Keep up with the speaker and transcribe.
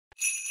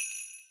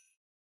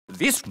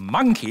This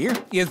monkey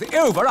is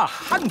over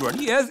 100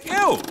 years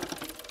old.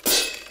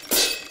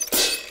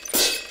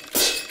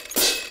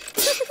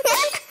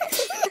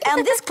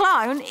 And this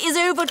clown is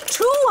over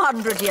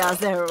 200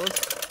 years old.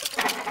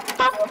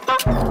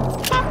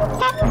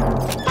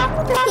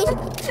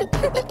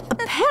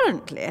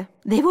 Apparently,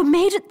 they were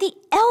made at the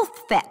elf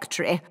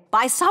factory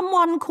by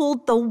someone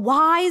called the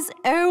Wise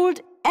Old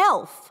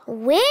Elf.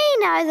 We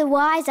know the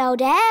Wise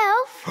Old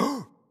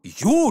Elf.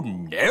 You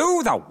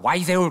know the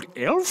Wise Old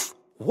Elf?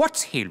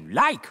 What's he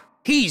like?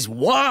 He's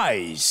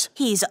wise.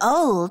 He's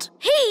old.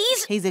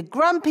 He's a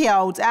grumpy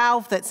old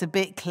elf that's a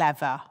bit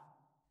clever.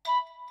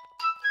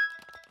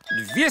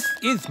 This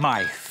is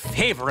my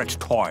favourite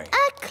toy.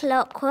 A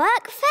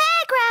clockwork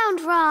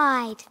fairground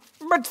ride.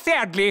 But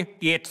sadly,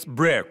 it's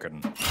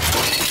broken.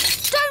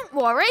 Don't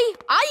worry,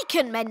 I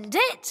can mend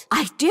it.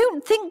 I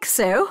don't think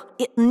so.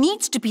 It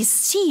needs to be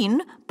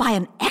seen by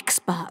an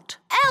expert.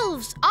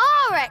 Elves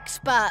are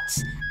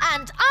experts,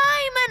 and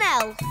I'm an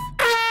elf.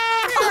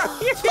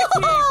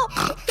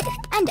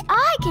 And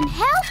I can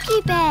help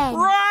you, Ben.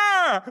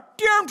 Rah!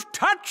 Don't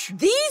touch!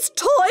 These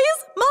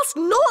toys must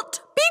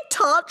not be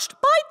touched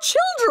by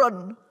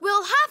children.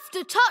 We'll have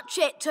to touch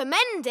it to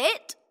mend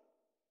it.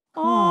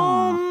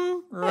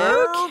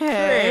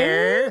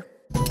 Okay.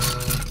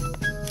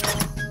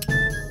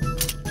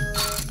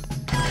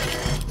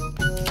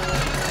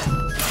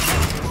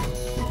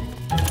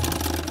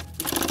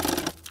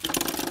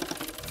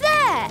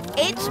 There,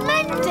 it's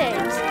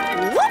mended.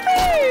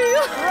 Whoopee!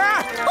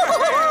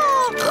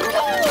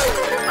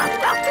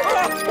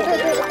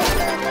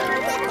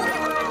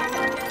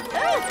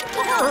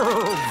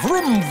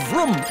 Vroom,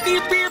 vroom,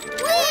 beep, beep.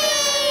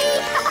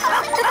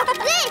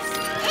 This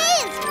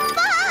is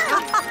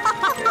fun!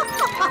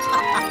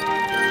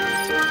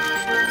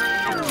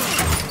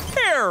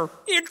 There,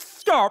 it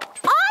stopped.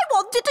 I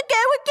want it to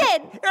go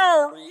again.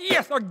 Oh,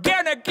 yes,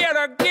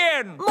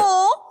 again.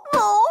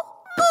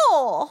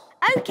 More.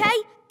 Okay.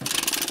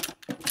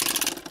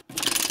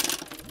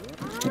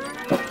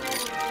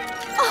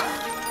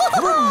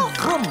 Vroom,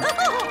 vroom.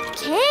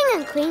 King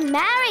and Queen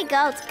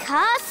Marigold's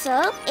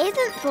castle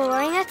isn't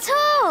boring at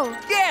all.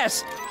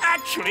 Yes,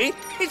 actually,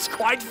 it's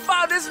quite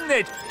fun, isn't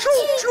it?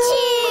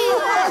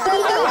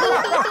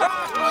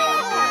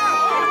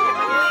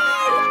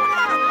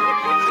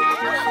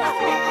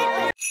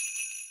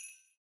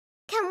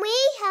 Can we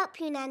help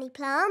you, Nanny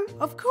Plum?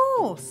 Of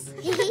course.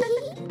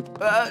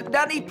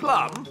 Nanny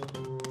Plum,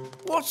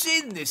 what's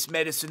in this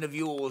medicine of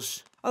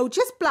yours? Oh,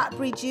 just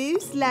blackberry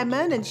juice,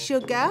 lemon and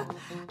sugar,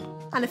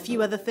 and a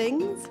few other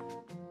things.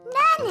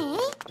 Nanny,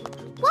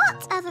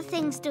 what other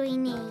things do we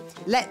need?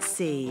 Let's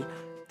see.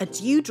 A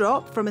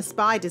dewdrop from a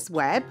spider's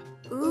web.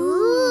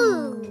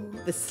 Ooh.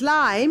 The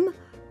slime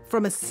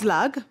from a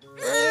slug.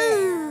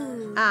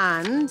 Ooh.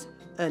 And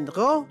un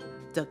rot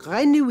de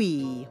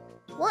grenouille.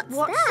 What's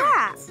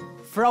that?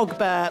 Frog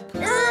burp.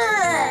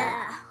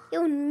 Ugh.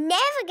 You'll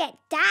never get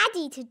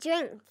Daddy to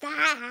drink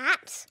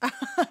that.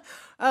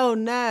 Oh,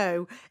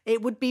 no.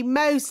 It would be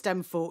most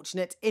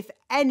unfortunate if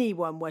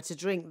anyone were to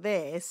drink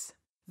this.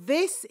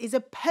 This is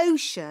a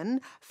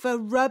potion for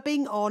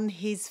rubbing on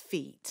his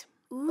feet.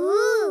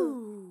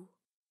 Ooh.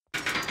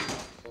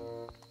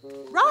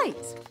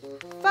 Right.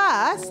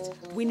 First,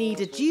 we need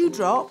a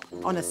dewdrop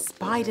on a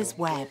spider's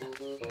web.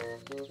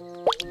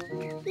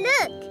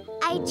 Look,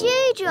 a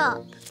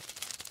dewdrop.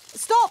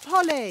 Stop,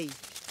 Holly.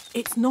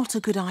 It's not a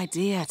good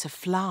idea to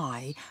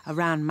fly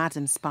around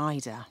Madam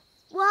Spider.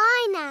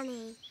 Why,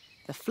 Nanny?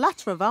 The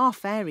flutter of our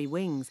fairy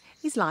wings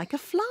is like a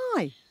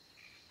fly.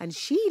 And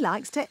she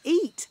likes to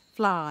eat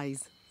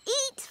flies.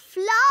 Eat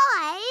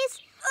flies?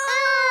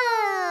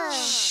 Ugh.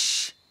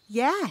 Shh.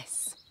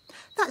 Yes.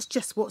 That's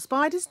just what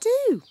spiders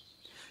do.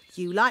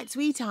 You like to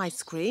eat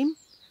ice cream.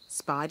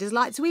 Spiders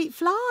like to eat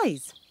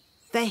flies.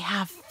 They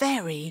have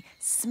very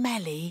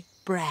smelly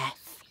breath.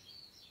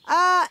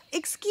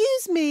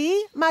 Excuse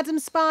me, Madam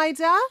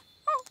Spider.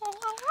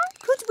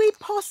 Could we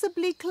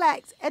possibly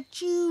collect a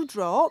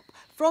dewdrop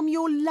from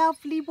your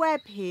lovely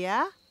web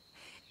here?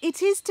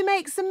 It is to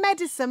make some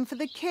medicine for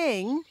the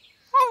king.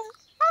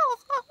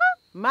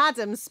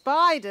 Madam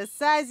Spider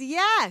says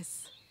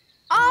yes.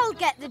 I'll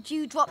get the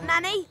dewdrop,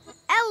 Nanny.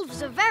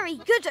 Elves are very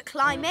good at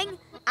climbing,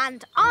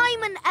 and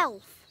I'm an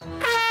elf.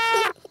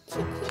 Hooray!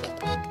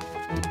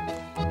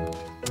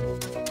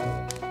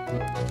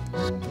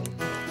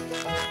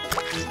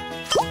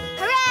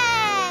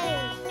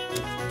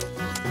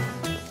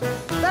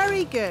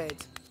 Very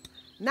good.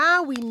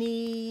 Now we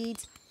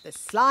need the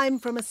slime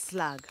from a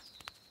slug.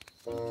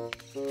 Look,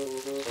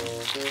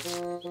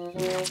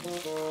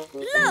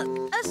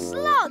 a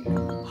slug.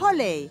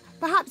 Holly,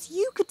 perhaps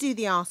you could do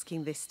the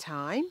asking this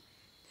time.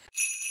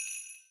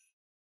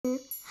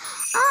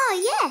 Ah,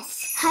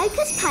 yes.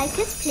 Hocus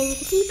pocus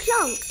plinkety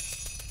plonk.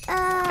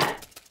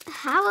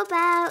 How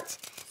about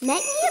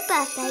make me a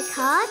birthday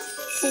card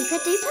super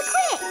duper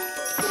quick?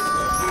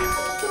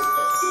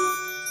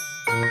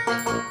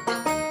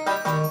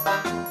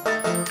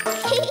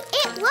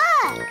 It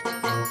worked!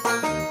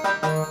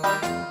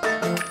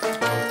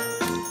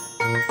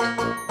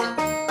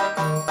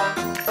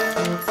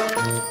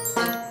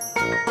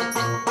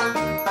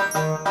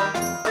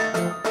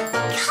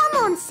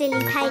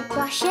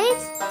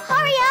 paintbrushes.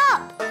 Hurry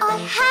up! I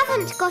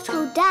haven't got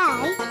all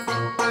day.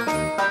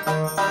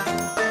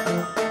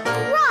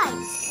 Right.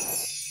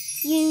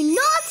 You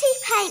naughty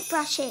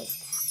paintbrushes.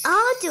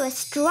 I'll do a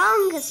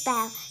stronger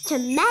spell to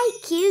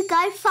make you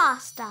go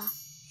faster.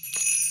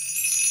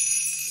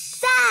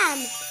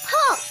 Sam,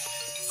 pop,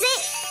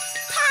 zip,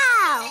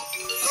 pow!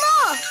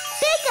 More,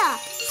 bigger,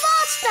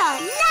 faster,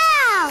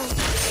 now!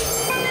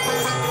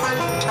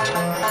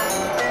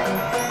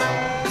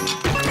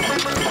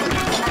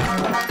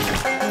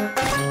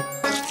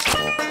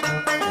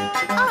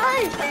 Oh,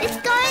 it's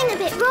going a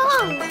bit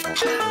wrong.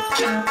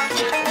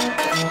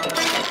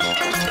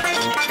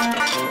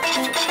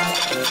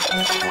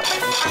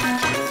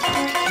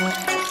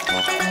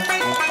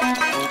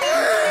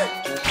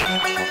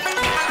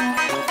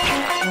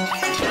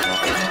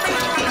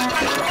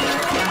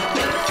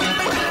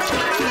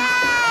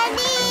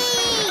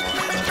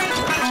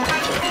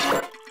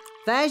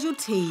 There's your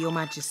tea, Your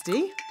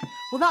Majesty.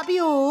 Will that be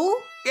all?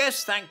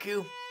 Yes, thank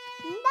you.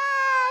 Nanny!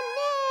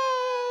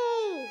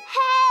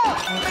 Help!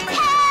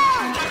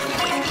 Help!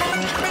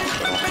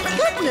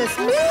 Goodness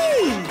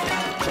me!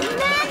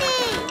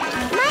 Nanny!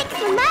 Make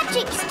the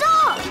magic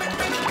stop!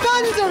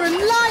 Thunder and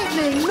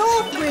lightning,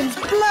 north winds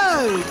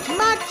blow,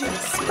 magic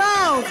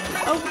spells,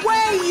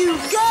 away you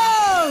go!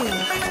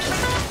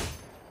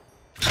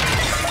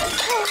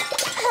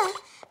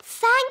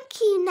 Thank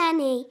you,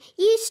 Nanny.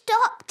 You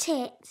stopped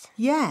it.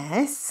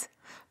 Yes,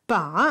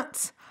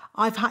 but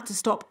I've had to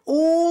stop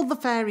all the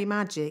fairy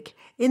magic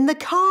in the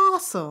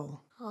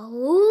castle.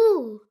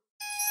 Oh.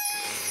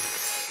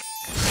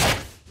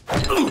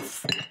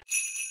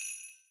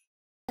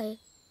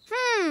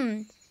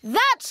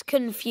 That's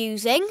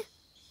confusing.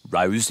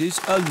 Roses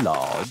are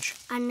large.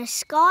 And the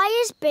sky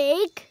is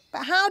big.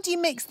 But how do you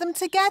mix them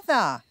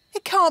together?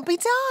 It can't be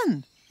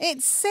done.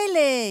 It's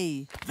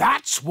silly.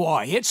 That's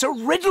why it's a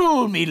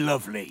riddle, me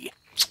lovely.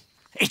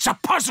 It's a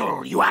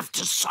puzzle you have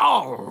to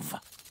solve.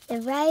 The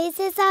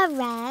roses are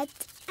red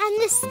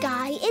and the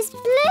sky is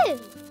blue.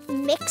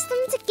 Mix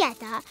them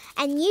together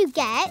and you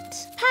get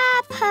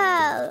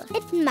purple.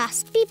 It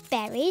must be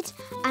buried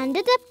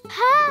under the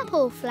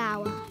purple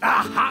flower.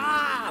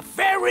 Aha!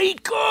 Very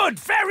good,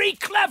 very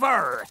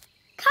clever.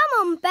 Come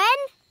on, Ben.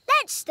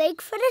 Let's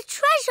dig for the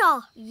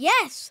treasure.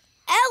 Yes,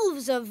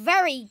 elves are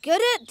very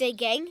good at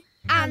digging.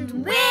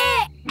 And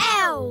we're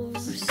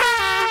elves.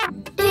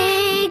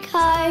 Dig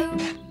ho,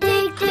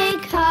 dig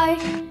dig ho,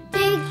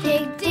 dig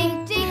dig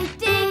dig dig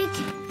dig.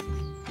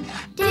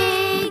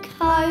 Dig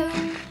ho,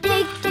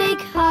 dig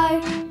dig ho,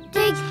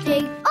 dig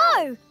dig.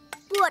 Oh,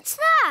 what's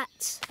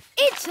that?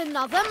 It's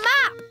another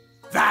map.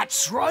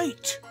 That's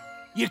right.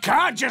 You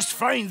can't just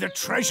find the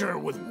treasure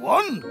with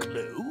one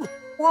clue.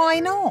 Why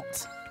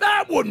not?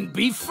 That wouldn't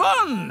be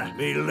fun,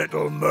 me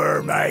little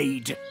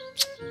mermaid.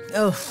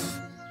 Ugh.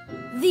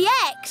 The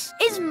X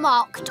is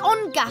marked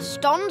on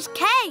Gaston's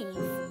cave.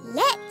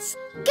 Let's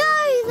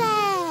go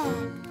there.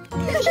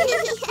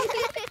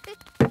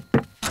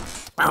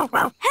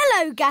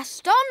 Hello,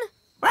 Gaston.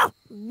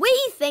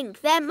 We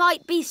think there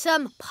might be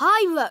some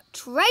pirate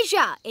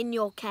treasure in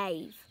your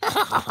cave.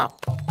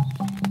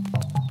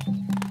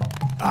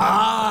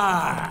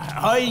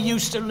 I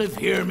used to live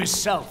here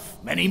myself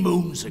many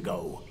moons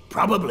ago.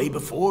 Probably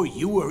before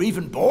you were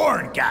even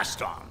born,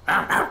 Gaston.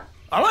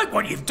 I like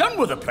what you've done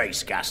with the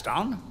place,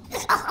 Gaston.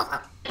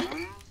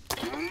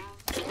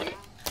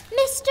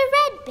 Mr.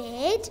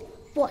 Redbeard,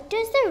 what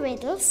does the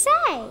riddle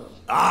say?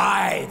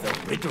 Aye, the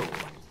riddle.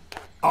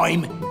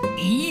 I'm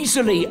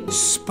easily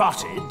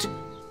spotted,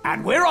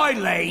 and where I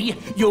lay,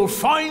 you'll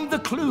find the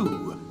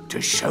clue to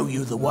show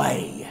you the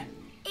way.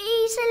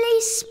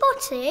 Easily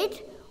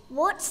spotted?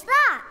 What's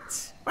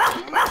that?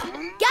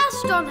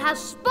 Gaston has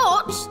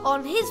spots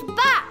on his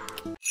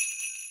back.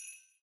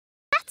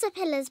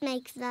 Caterpillars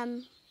make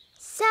them.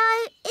 So,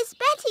 is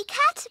Betty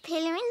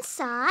Caterpillar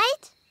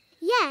inside?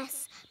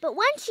 Yes, but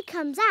when she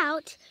comes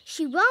out,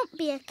 she won't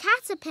be a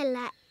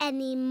caterpillar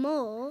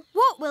anymore.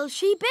 What will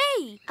she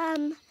be?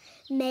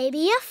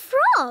 Maybe a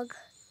frog.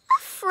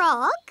 A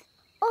frog?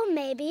 Or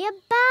maybe a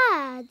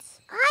bird.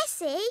 I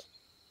see.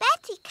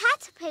 Betty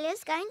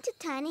Caterpillar's going to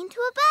turn into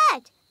a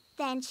bird.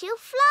 Then she'll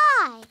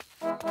fly.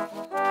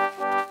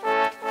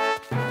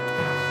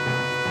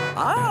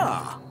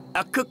 Ah,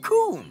 a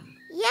cocoon.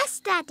 Yes,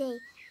 Daddy.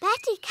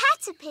 Betty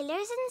Caterpillar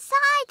is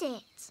inside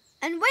it.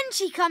 And when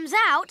she comes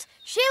out,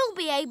 she'll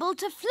be able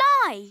to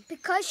fly.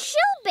 Because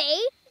she'll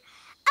be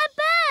a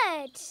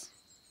bird.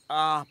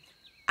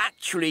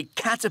 Actually,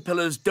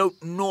 caterpillars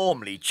don't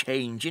normally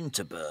change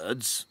into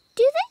birds.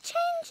 Do they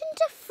change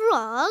into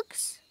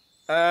frogs?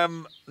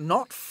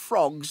 Not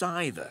frogs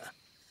either.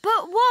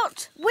 But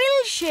what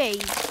will she?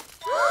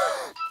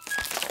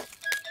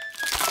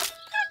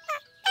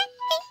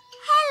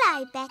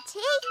 Hello, Betty.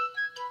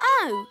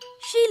 Oh,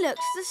 she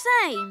looks the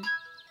same.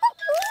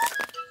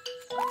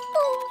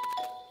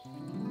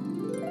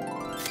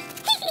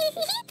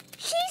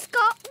 She's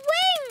got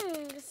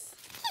wings.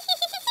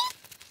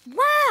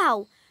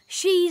 Wow,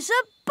 she's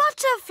a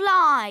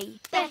butterfly.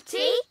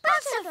 Betty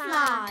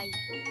Butterfly.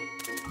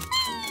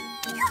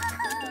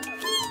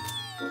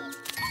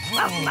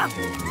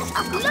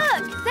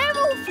 Look, they're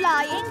all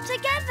flying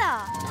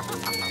together.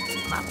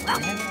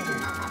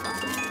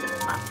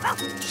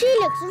 She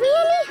looks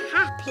really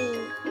happy.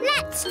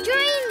 Let's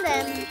join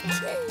them.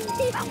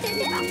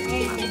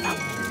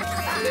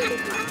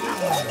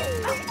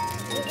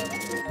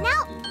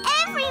 Now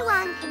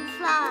everyone can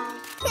fly.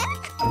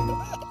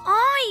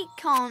 I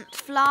can't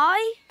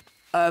fly.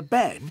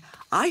 Ben,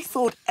 I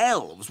thought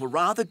elves were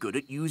rather good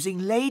at using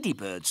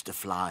ladybirds to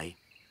fly.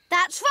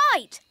 That's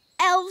right.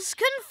 Elves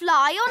can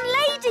fly on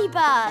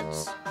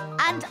ladybirds.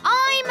 And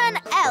I'm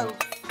an elf.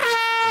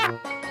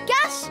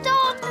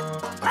 Gaston!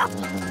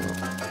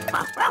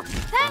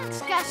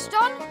 Thanks,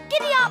 Gaston.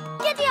 Giddy up,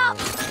 giddy up.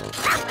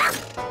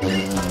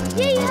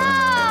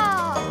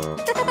 Yee-haw!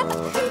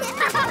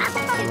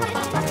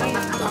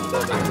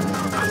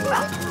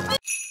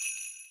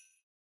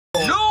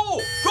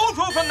 No! Don't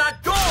open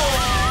that door!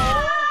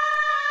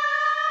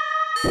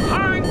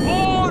 Hang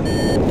on!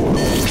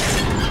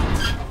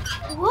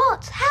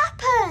 What's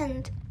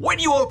happened? When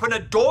you open a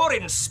door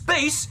in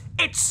space,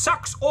 it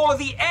sucks all of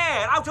the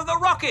air out of the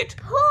rocket.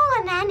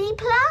 Poor Nanny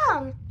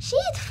Plum.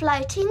 She's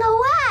floating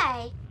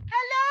away.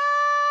 Hello!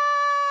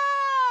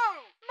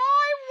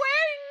 My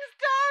wings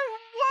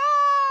don't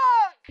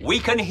work! We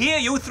can hear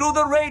you through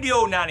the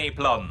radio, Nanny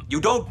Plum.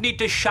 You don't need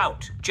to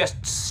shout.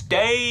 Just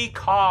stay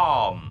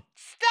calm.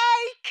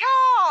 Stay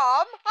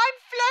calm! I'm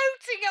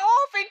floating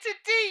off into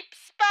deep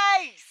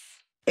space.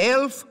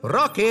 Elf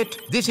Rocket,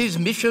 this is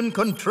Mission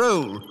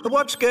Control.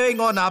 What's going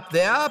on up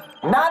there?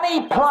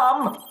 Nanny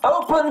Plum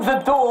opened the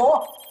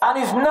door and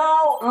is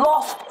now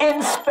lost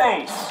in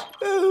space.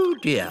 Oh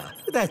dear,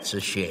 that's a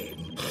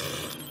shame.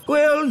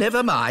 Well,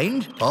 never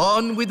mind.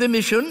 On with the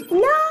mission.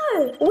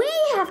 No, we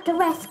have to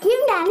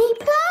rescue Nanny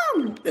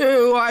Plum.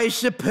 Oh, I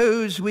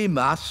suppose we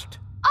must.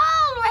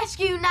 I'll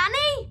rescue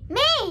Nanny.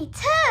 Me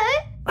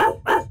too.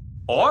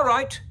 All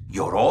right,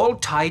 you're all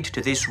tied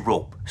to this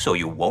rope so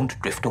you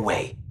won't drift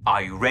away.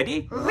 Are you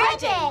ready?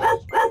 Ready.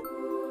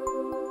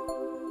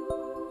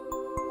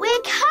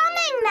 We're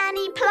coming,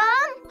 Nanny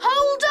Plum.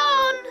 Hold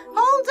on.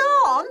 Hold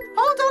on?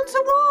 Hold on to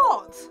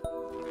what?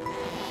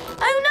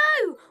 Oh,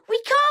 no. We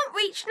can't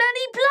reach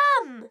Nanny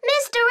Plum.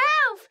 Mr.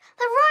 Elf,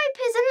 the rope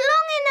isn't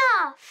long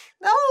enough.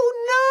 Oh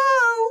no!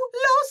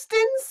 Lost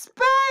in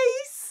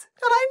space!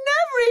 And I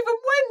never even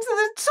went to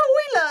the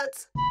toilet!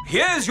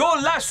 Here's your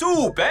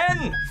lasso,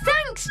 Ben.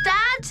 Thanks,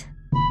 Dad.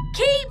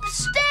 Keep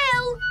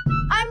still.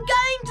 I'm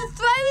going to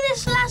throw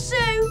this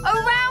lasso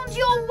around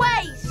your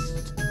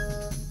waist.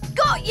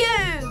 Got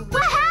you!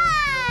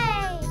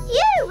 Wahey!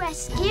 You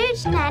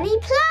rescued Nanny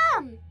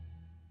Plum.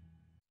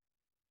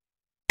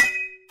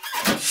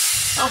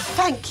 Oh,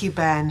 thank you,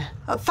 Ben.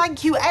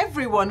 Thank you,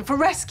 everyone, for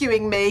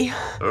rescuing me.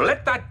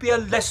 Let that be a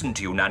lesson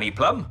to you, Nanny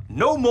Plum.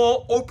 No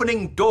more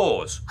opening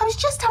doors. I was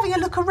just having a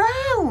look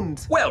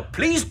around. Well,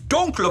 please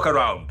don't look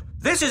around.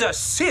 This is a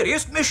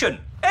serious mission.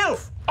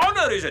 Elf,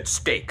 honour is at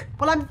stake.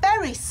 Well, I'm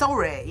very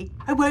sorry.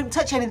 I won't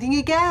touch anything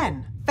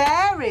again.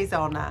 Fairy's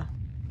honour.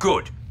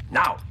 Good.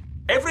 Now,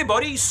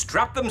 everybody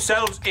strap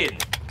themselves in.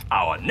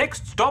 Our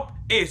next stop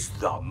is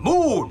the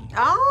moon.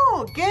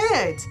 Oh,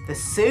 good. The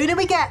sooner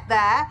we get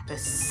there, the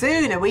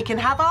sooner we can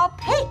have our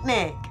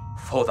picnic.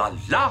 For the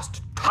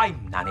last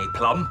time, Nanny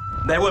Plum,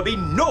 there will be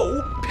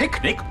no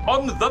picnic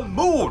on the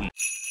moon.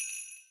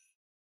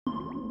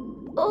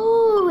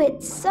 Oh,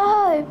 it's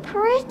so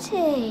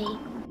pretty.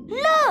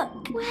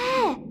 Look!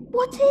 Where?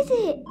 What is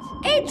it?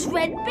 It's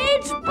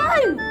Redbeard's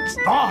boat.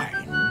 By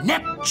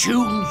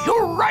Neptune,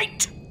 you're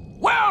right.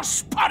 Well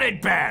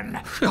spotted,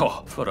 Ben.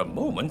 Oh, for a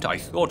moment, I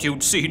thought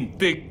you'd seen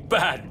Big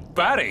Bad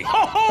Barry.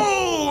 Ho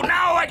ho!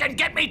 Now I can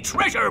get me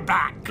treasure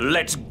back.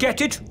 Let's get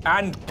it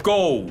and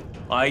go.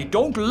 I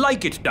don't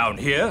like it down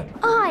here.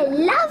 I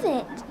love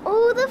it.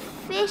 All the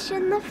fish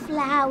and the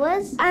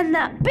flowers. And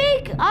that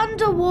big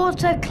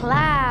underwater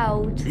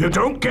cloud. You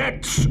don't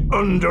get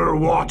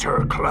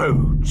underwater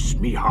clouds,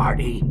 me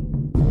hearty.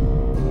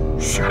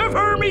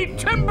 Shiver me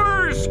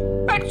timbers!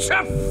 It's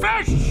a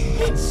fish!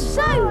 It's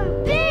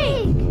so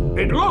big.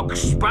 It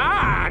looks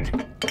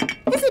bad.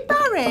 Is it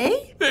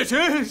Barry? It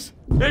is.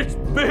 It's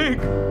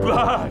Big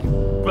Bad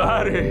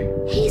Barry.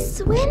 He's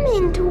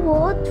swimming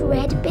towards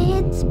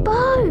Redbeard's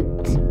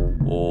boat.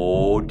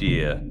 Oh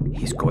dear,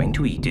 he's going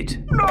to eat it.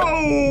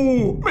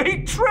 No!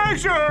 Me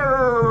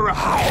treasure!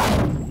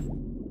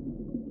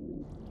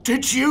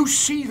 Did you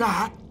see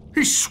that?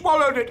 He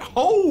swallowed it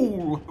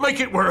whole, like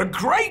it were a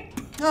grape.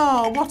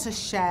 Oh, what a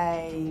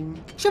shame.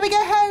 Shall we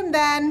go home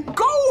then?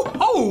 Go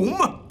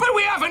home? But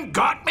we haven't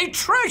got me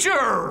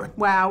treasure.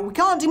 Well, we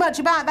can't do much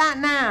about that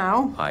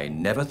now. I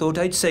never thought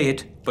I'd say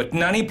it, but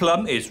Nanny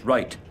Plum is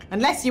right.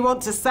 Unless you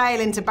want to sail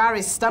into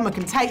Barry's stomach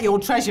and take your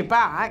treasure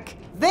back,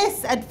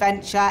 this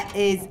adventure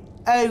is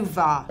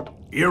over.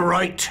 You're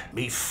right,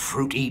 me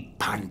fruity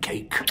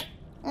pancake.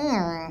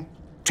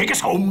 Take us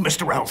home,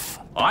 Mr. Elf.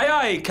 Aye,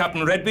 aye,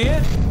 Captain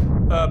Redbeard.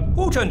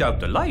 Who turned out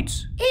the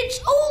lights?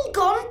 It's all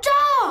gone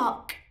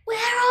dark. Where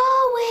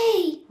are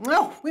we?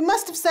 Oh, we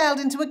must have sailed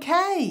into a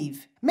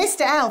cave.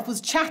 Mr. Elf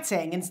was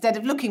chatting instead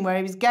of looking where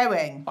he was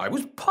going. I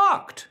was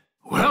parked.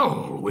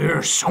 Well,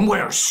 we're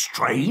somewhere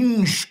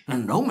strange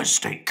and no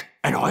mistake.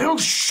 And I'll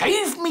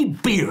shave me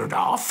beard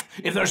off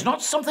if there's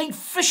not something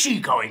fishy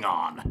going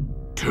on.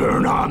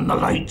 Turn on the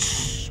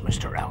lights,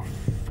 Mr. Elf.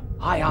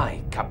 Aye,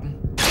 aye, Captain.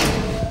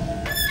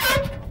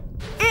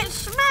 It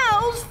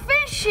smells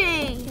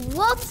fishy.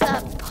 What's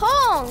a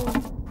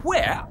pond?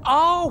 Where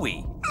are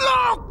we?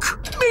 Look!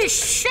 Me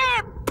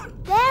ship!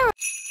 There.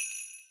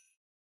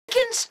 We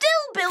can still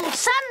build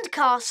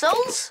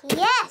sandcastles.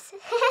 Yes.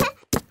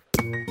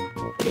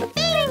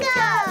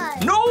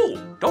 Bingo!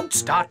 No! Don't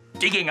start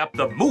digging up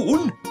the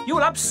moon.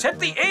 You'll upset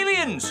the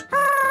aliens.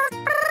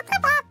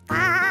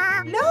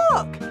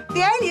 Look,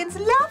 the aliens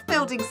love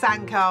building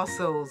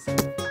sandcastles.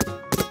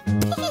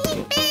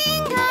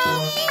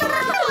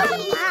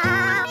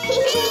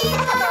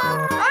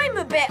 I'm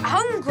a bit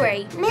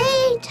hungry.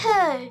 Me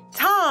too.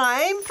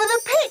 Time for the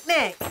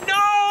picnic.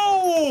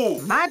 No!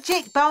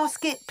 Magic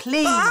basket,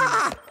 please.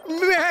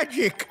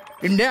 Magic!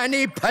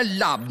 Nanny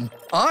Plum,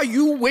 are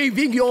you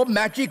waving your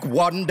magic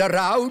wand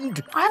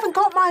around? I haven't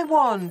got my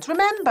wand,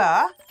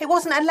 remember? It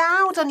wasn't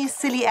allowed on your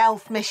silly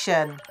elf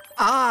mission.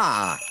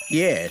 Ah,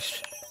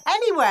 yes.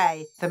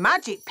 Anyway, the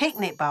magic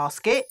picnic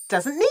basket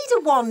doesn't need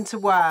a wand to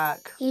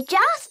work. You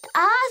just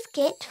ask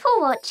it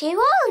for what you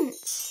want.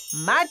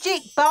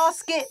 Magic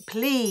basket,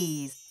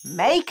 please.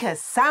 Make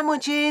us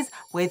sandwiches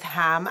with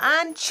ham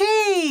and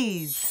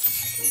cheese.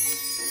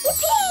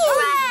 Yippee!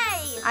 Hooray!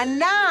 And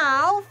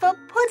now for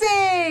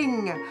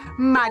pudding.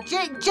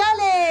 Magic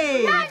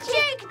jelly.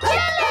 Magic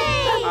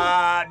jelly!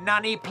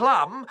 Nanny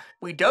Plum,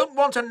 we don't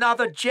want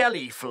another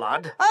jelly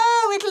flood.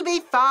 Oh, it'll be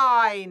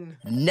fine.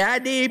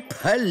 Nanny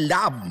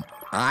Plum,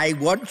 I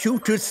want you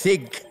to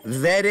think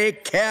very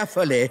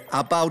carefully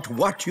about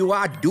what you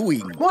are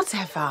doing.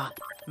 Whatever.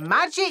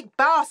 Magic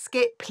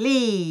basket,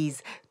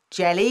 please.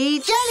 Jelly,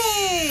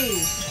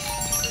 jelly.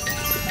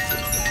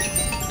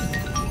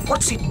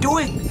 What's it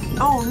doing?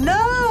 Oh,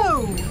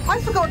 no. I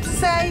forgot to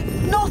say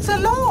not a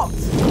lot.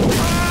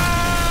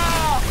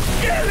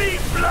 Jelly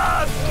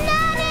blood!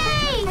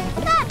 Nanny!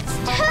 That's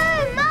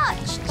too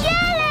much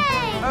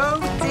jelly! Oh,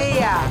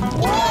 dear.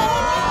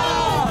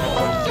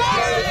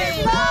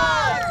 Jelly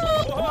blood!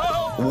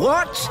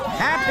 What's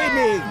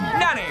happening?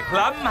 Nanny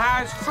Plum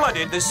has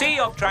flooded the Sea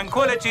of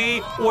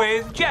Tranquility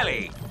with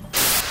jelly.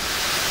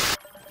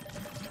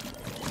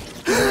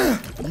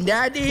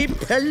 Nanny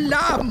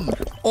Plum,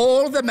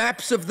 all the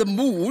maps of the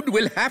moon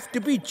will have to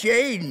be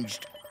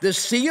changed. The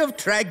Sea of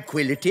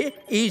Tranquility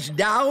is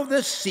now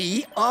the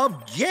Sea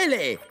of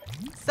Jelly.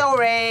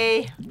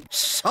 Sorry.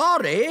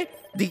 Sorry,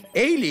 the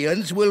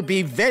aliens will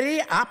be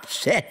very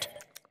upset.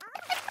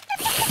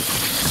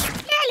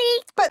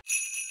 Jelly! But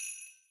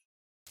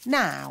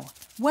now,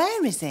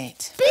 where is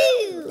it?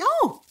 Boo!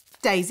 Oh,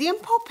 Daisy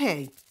and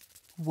Poppy.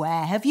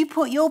 Where have you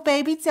put your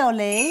baby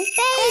dolly?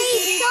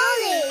 Baby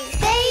Dolly!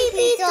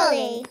 Baby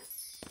Dolly!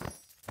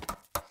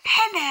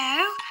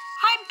 Hello,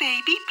 I'm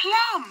Baby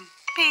Plum.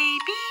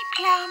 Baby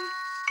Plum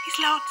is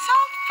lots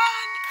of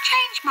fun.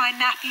 Change my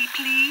nappy,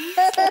 please.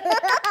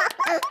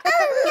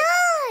 Oh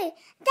no!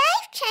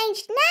 They've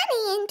changed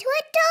Nanny into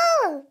a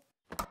doll.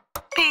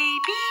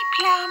 Baby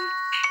Plum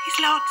is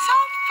lots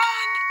of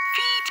fun.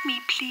 Feed me,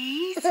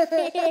 please. What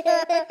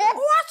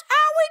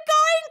are we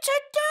going to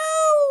do?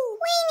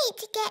 We need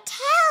to get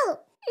help.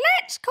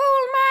 Let's call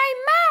my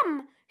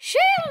mum.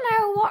 She'll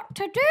know what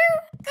to do.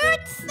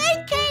 Good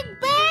thinking,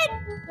 Ben.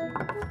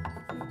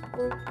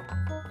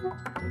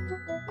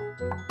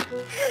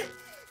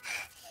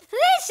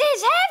 This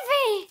is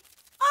heavy.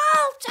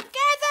 All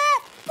together,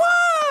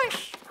 push!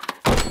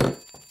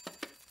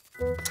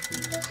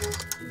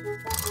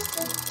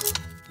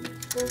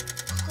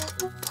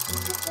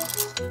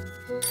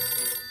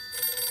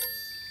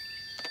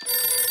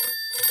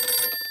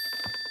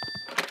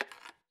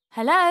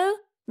 Hello,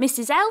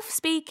 Mrs. Elf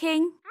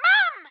speaking.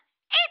 Mum,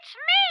 it's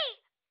me,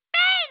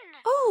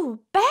 Ben. Oh,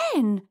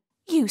 Ben,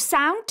 you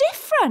sound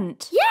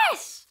different.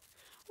 Yes,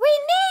 we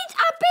need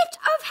a bit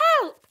of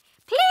help.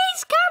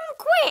 Please come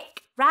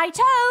quick.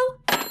 Righto.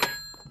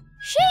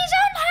 She's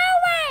on her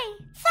way.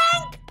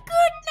 Thank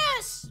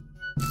goodness!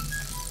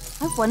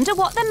 I wonder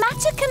what the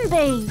matter can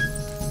be.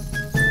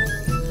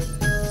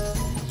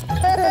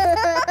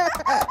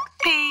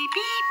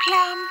 Baby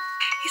Plum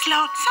is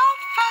lots of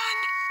fun.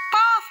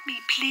 Bath me,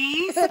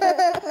 please.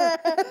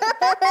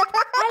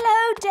 Hello,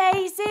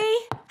 Daisy.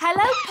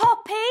 Hello,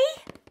 Poppy.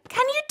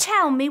 Can you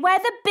tell me where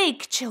the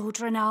big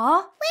children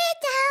are? We're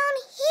down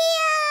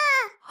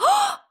here!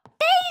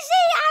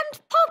 Daisy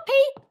and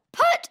Poppy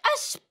put a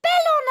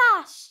spell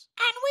on us.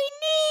 And we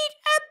need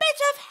a bit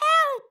of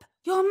help!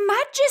 Your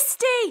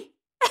Majesty.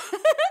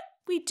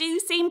 We do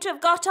seem to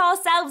have got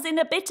ourselves in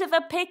a bit of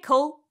a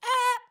pickle.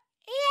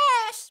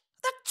 Yes.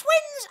 The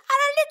twins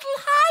are a little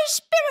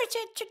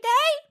high-spirited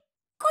today.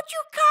 Could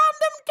you calm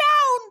them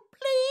down,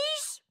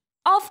 please?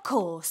 Of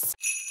course.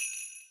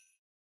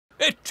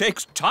 It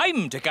takes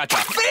time to catch a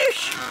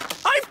Fish!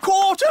 I've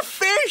caught a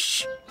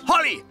fish!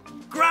 Holly,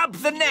 grab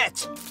the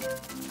net.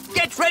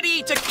 Get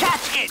ready to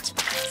catch it.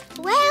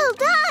 Well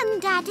done,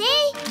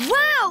 Daddy.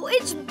 Wow,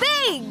 it's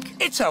big.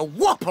 It's a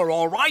whopper,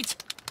 all right.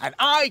 and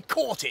I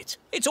caught it.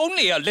 It's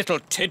only a little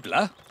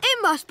tiddler. It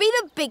must be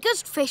the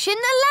biggest fish in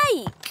the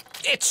lake.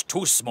 It's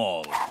too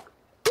small.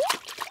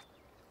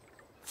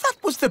 That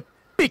was the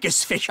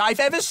biggest fish I've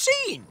ever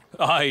seen.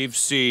 I've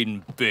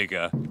seen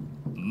bigger.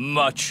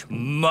 Much,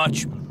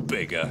 much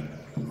bigger.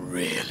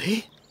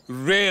 Really?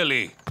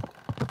 Really.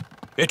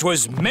 It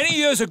was many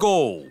years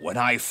ago when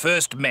I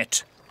first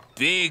met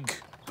Big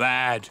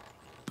Bad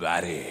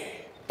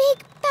Barry.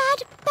 Big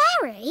Bad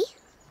Barry?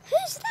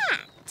 Who's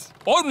that?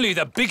 Only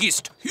the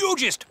biggest,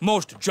 hugest,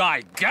 most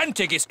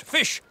giganticest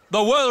fish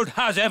the world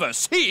has ever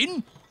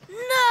seen.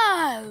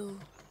 No.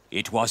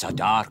 It was a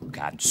dark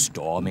and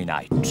stormy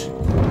night.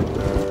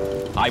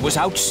 I was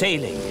out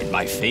sailing in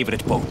my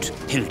favourite boat,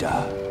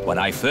 Hilda, when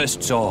I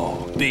first saw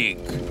Big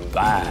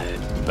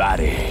Bad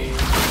Barry.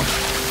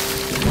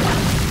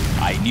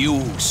 I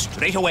knew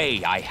straight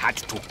away I had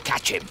to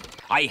catch him.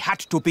 I had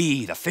to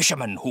be the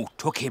fisherman who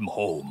took him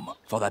home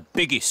for the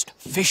biggest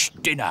fish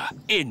dinner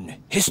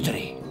in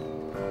history.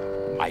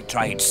 I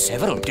tried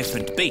several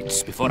different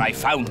baits before I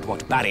found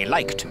what Barry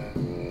liked.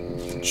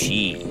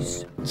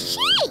 Cheese.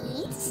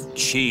 Cheese?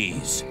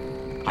 Cheese.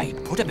 I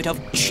put a bit of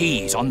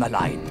cheese on the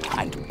line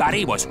and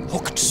Barry was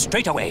hooked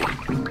straight away.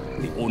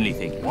 The only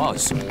thing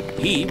was,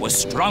 he was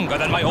stronger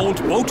than my old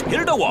boat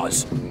Hilda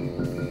was.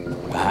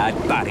 Bad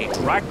Barry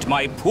dragged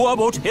my poor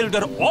boat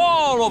Hilda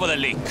all over the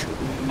lake.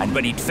 And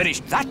when he'd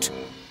finished that,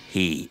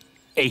 he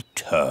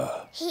ate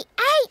her. He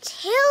ate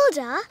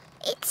Hilda?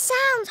 It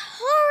sounds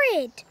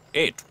horrid.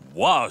 It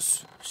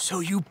was. So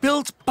you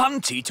built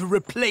Bunty to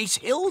replace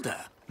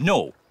Hilda?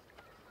 No.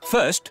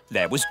 First,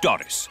 there was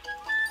Doris.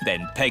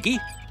 Then Peggy.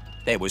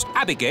 There was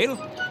Abigail,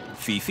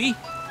 Fifi,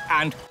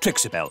 and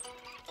Trixabel.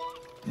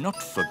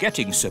 Not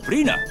forgetting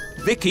Sabrina,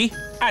 Vicky,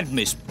 and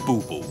Miss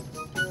Boo Boo.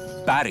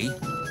 Barry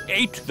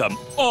ate them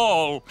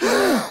all.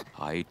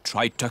 I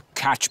tried to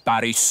catch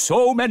Barry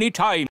so many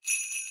times.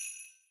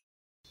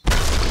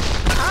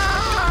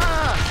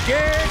 Ah!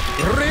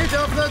 Get rid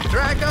of the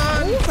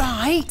dragon! All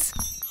right.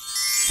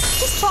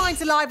 Just trying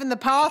to liven the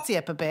party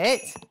up a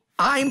bit.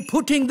 I'm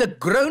putting the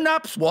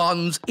grown-ups'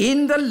 wands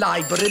in the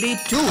library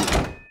too.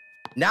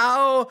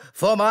 Now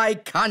for my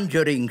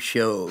conjuring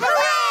show.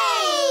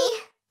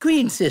 Hooray!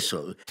 Queen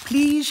Thistle,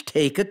 please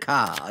take a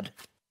card.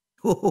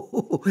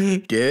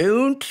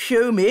 Don't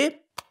show me.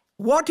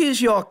 What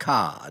is your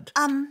card?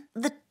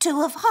 The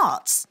Two of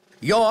Hearts.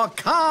 Your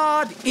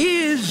card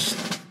is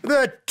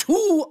the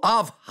Two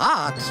of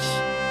Hearts.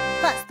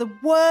 That's the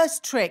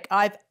worst trick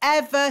I've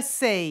ever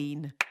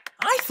seen.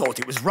 I thought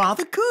it was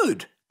rather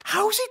good.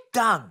 How's it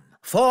done?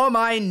 For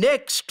my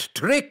next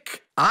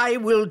trick, I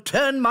will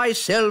turn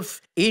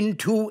myself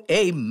into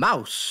a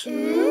mouse.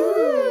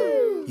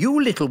 Ooh.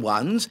 You little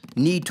ones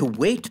need to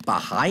wait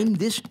behind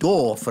this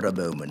door for a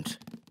moment.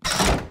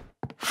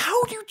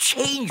 How do you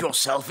change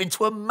yourself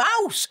into a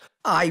mouse?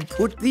 I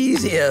put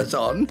these ears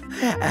on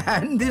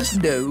and this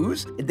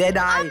nose, then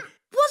I...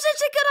 Was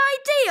it a good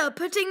idea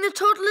putting the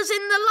toddlers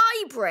in the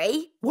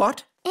library?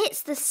 What?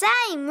 It's the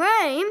same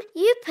room.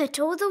 You put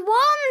all the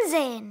wands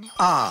in.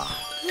 Ah.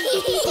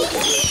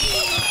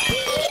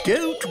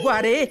 Don't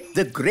worry,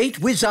 the great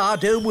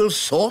Wizardo will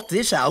sort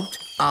this out.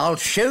 I'll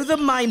show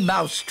them my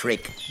mouse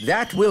trick.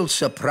 That will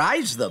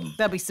surprise them.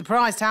 They'll be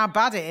surprised how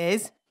bad it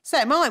is. So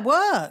it might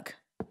work.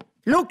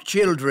 Look,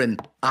 children,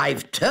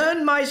 I've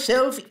turned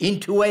myself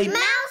into a...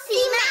 Mousy!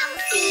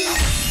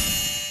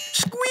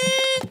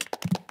 Squeak!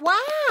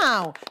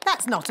 Wow,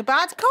 that's not a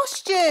bad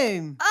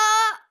costume.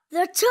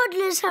 The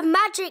toddlers have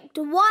magicked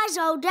the wise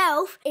old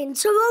elf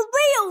into a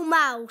real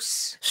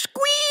mouse.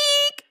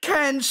 Squeak!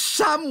 Can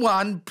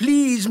someone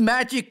please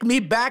magic me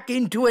back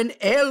into an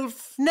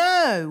elf?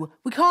 No,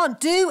 we can't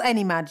do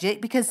any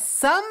magic because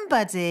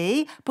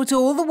somebody put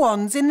all the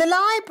wands in the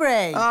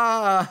library.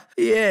 Ah,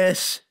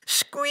 yes.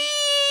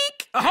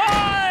 Squeak!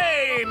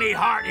 Ahoy, me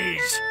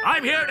hearties!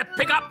 I'm here to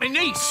pick up my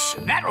niece,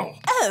 Nettle.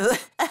 Oh,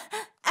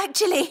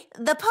 actually,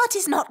 the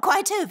party's not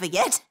quite over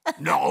yet.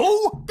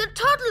 No? The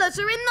toddlers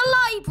are in the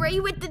library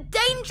with the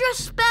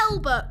dangerous spell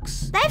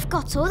books. They've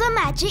got all the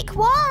magic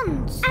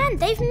wands. And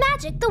they've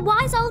magicked the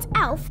wise old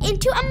elf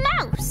into a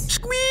mouse.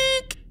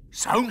 Squeak!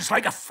 Sounds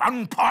like a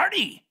fun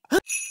party.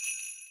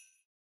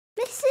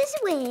 Mrs.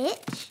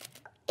 Witch,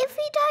 if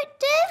we don't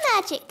do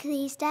magic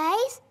these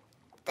days,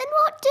 then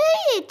what do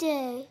you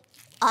do?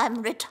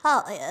 I'm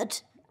retired.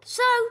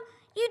 So,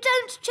 you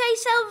don't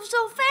chase elves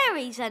or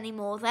fairies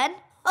anymore then?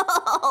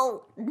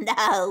 Oh,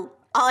 no.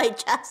 I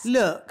just...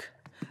 Look,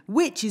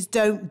 witches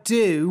don't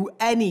do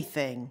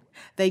anything.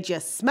 They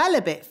just smell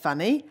a bit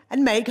funny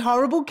and make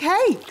horrible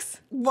cakes.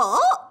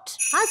 What?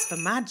 As for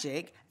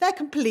magic, they're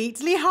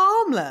completely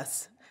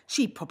harmless.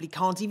 She probably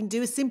can't even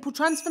do a simple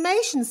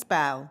transformation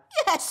spell.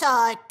 Yes,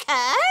 I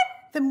can.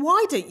 Then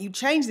why don't you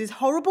change this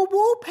horrible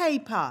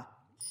wallpaper?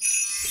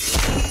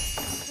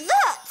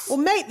 That's... Or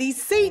make these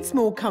seats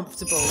more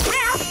comfortable.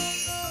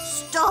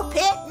 Stop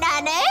it,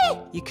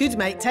 Nanny. You could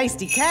make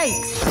tasty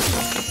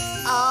cakes.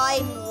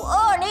 I'm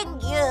warning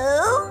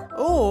you.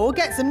 Or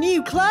get some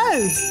new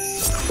clothes.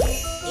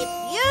 If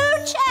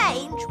you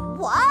change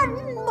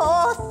one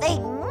more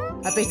thing...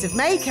 A a bit of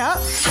makeup.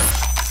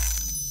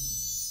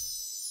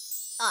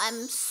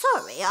 I'm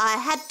sorry I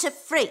had to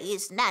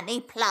freeze Nanny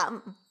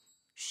Plum.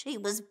 She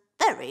was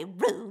very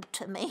rude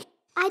to me.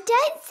 I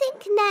don't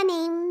think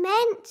Nanny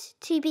meant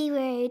to be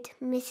rude,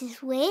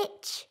 Mrs.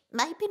 Witch.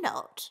 Maybe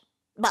not,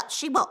 but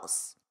she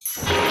was.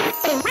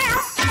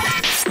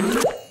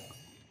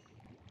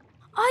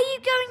 Are you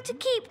going to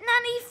keep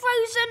Nanny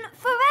frozen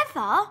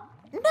forever?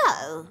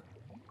 No.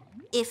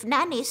 If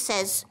Nanny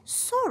says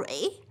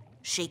sorry,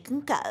 she can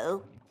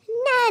go.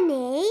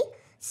 Nanny,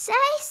 say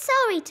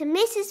sorry to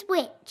Mrs.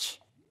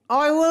 Witch.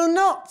 I will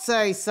not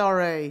say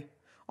sorry.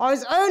 I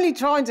was only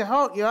trying to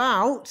help you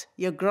out,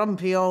 you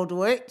grumpy old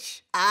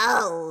witch.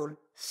 Oh.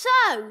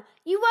 So,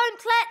 you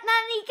won't let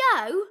Nanny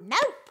go?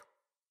 Nope.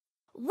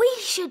 We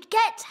should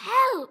get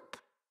help.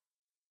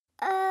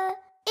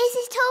 Is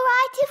it all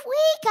right if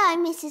we go,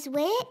 Mrs.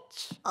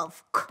 Witch?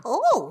 Of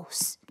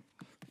course.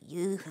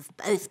 You have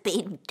both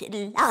been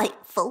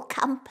delightful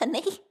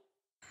company.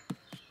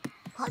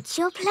 What's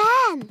your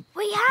plan?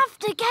 We have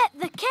to get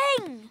the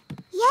king.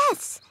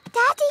 Yes,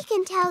 Daddy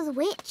can tell the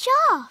witch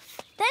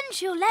off. Then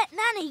she'll let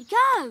Nanny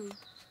go.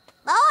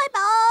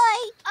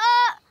 Bye-bye.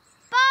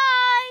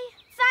 Bye.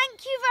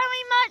 Thank you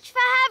very much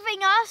for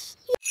having us.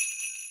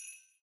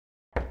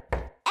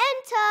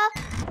 Enter.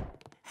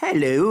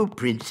 Hello,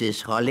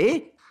 Princess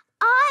Holly.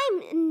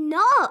 I'm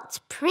not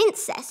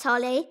Princess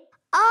Holly.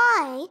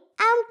 I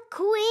am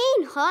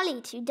Queen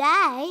Holly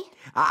today.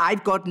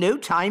 I've got no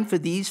time for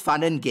these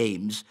fun and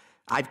games.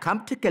 I've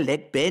come to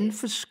collect Ben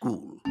for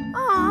school.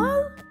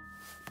 Oh.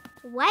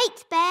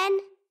 Wait, Ben.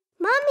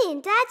 Mummy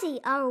and Daddy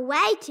are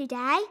away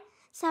today,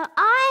 so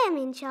I am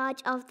in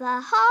charge of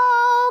the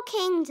whole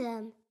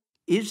kingdom.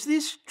 Is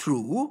this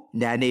true,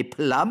 Nanny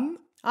Plum?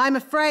 I'm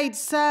afraid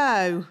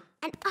so.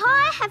 And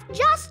I have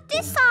just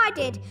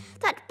decided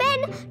that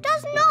Ben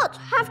does not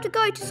have to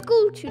go to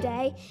school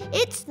today.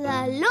 It's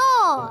the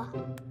law.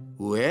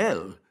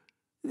 Well,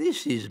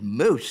 this is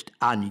most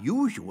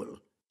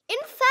unusual.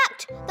 In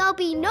fact, there'll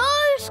be no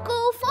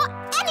school for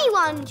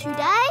anyone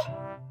today.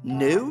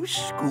 No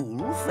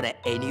school for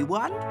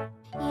anyone?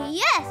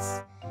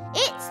 Yes,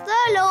 it's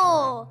the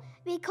law,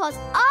 because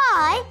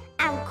I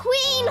am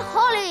Queen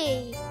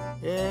Holly.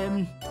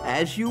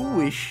 As you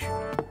wish,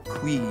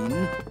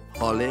 Queen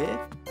Holly.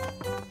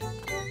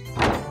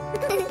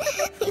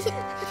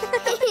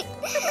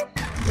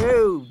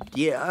 Oh,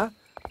 dear.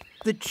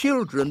 The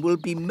children will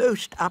be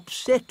most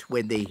upset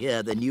when they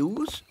hear the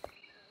news.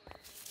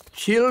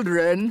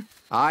 Children,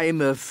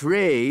 I'm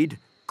afraid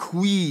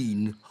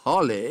Queen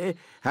Holly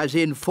has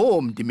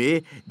informed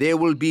me there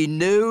will be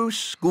no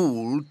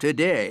school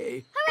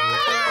today.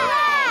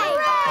 Hooray!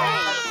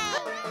 Hooray!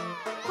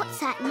 What's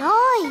that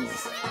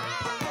noise?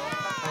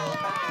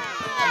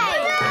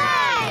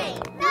 Hooray!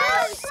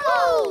 No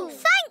school!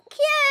 Thank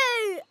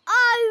you!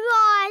 Oh,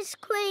 rise,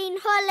 Queen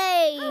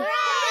Holly!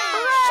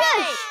 Hooray!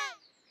 Shush!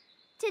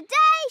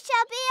 Today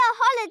shall be a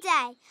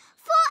holiday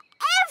for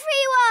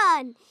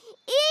everyone,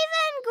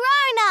 even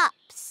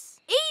grown-ups.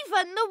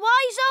 Even the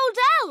wise old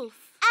elf.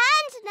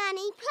 And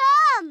Nanny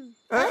Plum.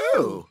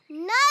 Oh.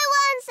 No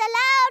one's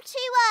allowed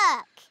to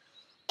work.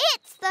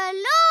 It's the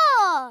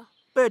law.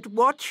 But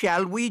what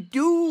shall we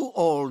do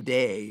all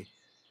day?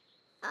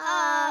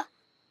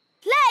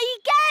 Play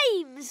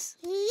games.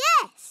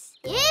 Yes,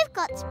 you've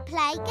got to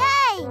play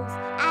games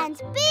and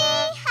be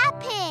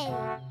happy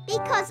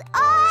because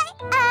I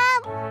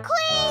am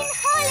Queen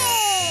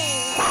Holly.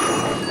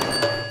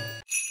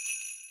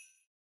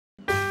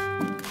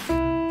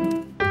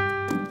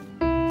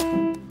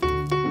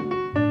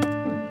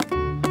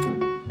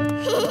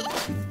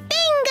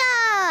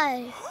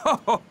 Ho,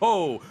 ho,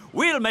 ho!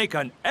 We'll make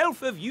an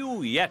elf of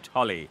you yet,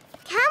 Holly.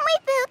 Can we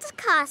build a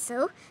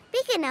castle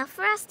big enough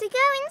for us to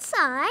go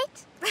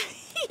inside?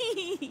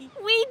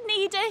 We'd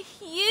need a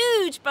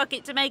huge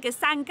bucket to make a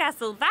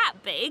sandcastle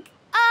that big.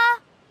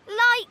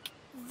 Like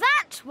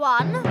that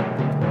one?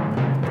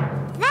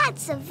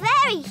 That's a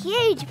very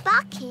huge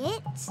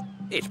bucket.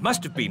 It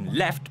must have been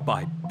left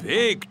by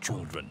big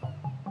children.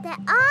 There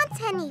aren't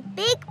any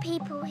big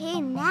people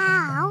here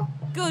now.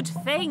 Good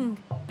thing.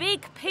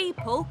 Big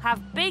people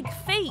have big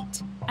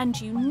feet,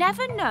 and you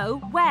never know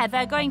where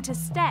they're going to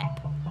step.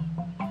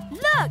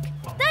 Look,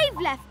 they've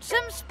left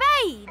some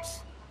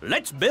spades.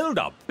 Let's build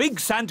a big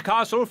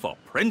sandcastle for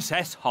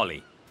Princess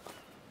Holly.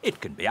 It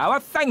can be our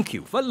thank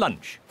you for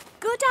lunch.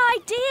 Good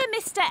idea,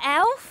 Mr.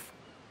 Elf.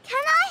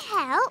 Can I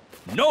help?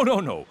 No, no,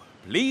 no.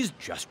 Please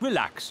just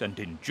relax and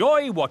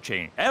enjoy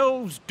watching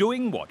elves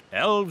doing what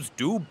elves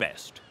do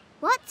best.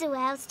 What do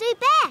elves do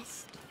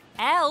best?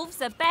 Elves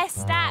are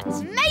best at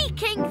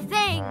making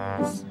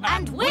things.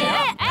 And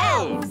we're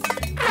elves.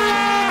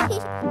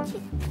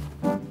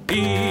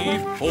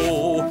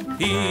 Heave-ho,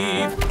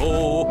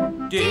 heave-ho,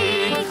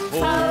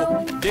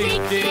 dig-ho,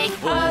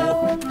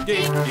 dig-dig-ho,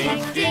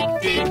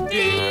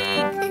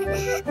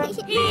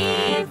 dig-dig-dig-dig-dig.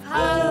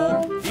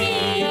 Heave-ho,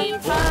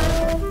 heave-ho,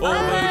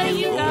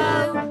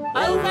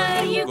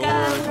 over you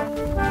go.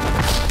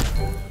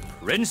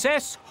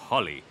 Princess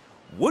Holly,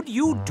 would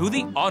you do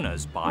the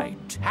honours by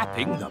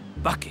tapping the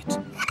bucket?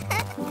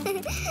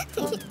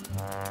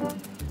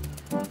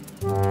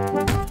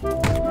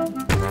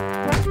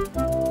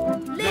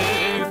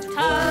 Lift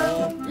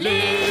ho,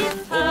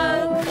 lift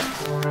ho.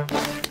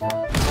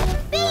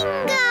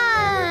 Bingo!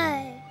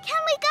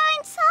 Can we go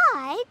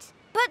inside?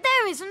 But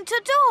there isn't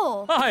a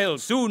door. I'll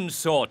soon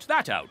sort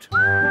that out.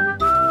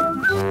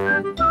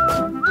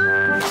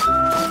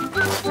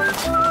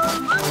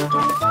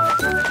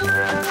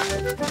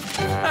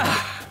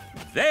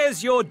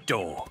 There's your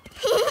door.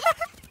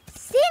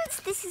 Since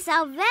this is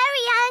our very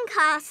own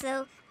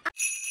castle,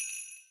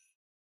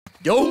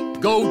 Don't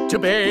go to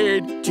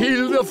bed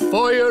till the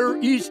fire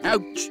is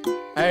out.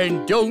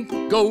 And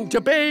don't go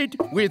to bed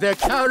with a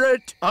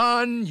carrot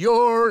on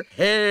your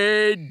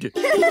head.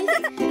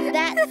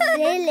 that's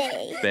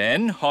silly.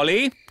 Ben,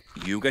 Holly,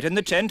 you get in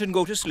the tent and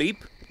go to sleep.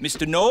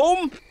 Mr.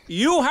 Gnome,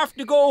 you have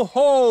to go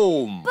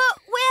home. But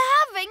we're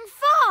having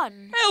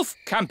fun. Elf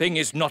camping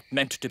is not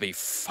meant to be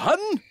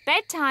fun.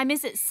 Bedtime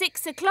is at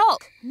 6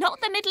 o'clock, not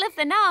the middle of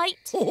the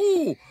night.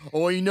 Oh,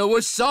 I know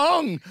a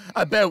song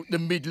about the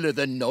middle of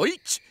the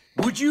night.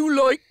 Would you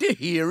like to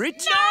hear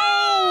it?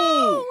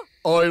 No!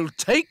 I'll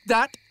take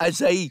that as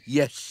a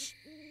yes.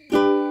 In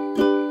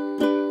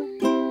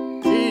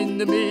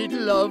the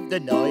middle of the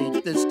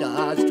night, the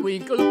stars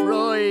twinkle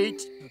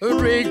bright.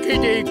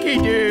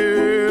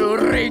 Rinky-dinky-doo,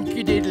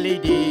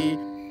 rinky-diddly-dee.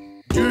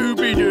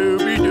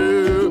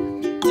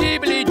 Dooby-dooby-doo,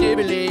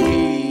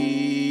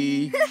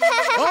 dibbly-dibbly-dee.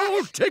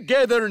 All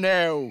together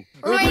now.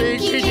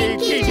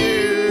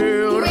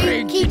 Rinky-dinky-doo,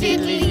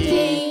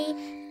 rinky-diddly-dee.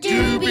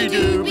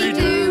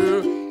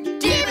 Dooby-dooby-doo,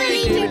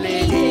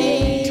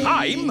 dibbly-dibbly-dee.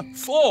 Time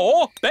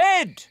for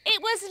bed.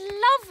 It was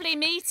lovely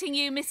meeting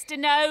you, Mr.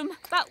 Gnome,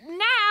 but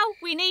now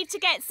we need to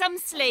get some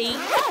sleep.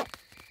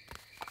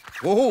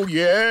 Oh,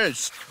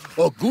 yes.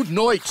 A good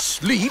night's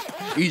sleep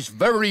is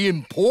very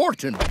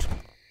important.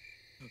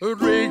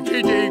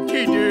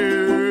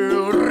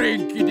 Rinky-dinky-doo,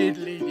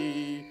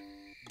 rinky-diddly-dee.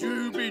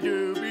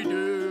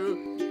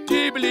 Dooby-dooby-doo,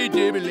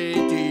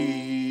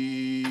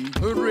 dibbly-dibbly-dee.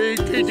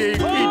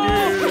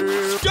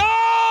 Rinky-dinky-doo.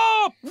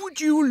 Stop! Would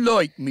you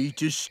like me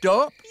to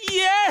stop?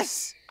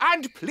 Yes!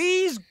 And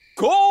please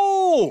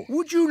go!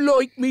 Would you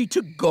like me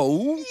to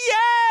go?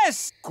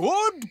 Yes!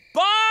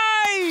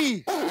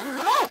 Goodbye!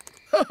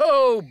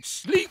 Oh,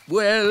 sleep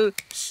well.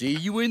 See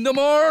you in the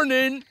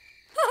morning.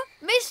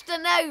 Mr.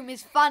 Gnome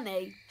is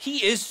funny.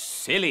 He is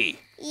silly.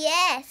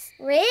 Yes,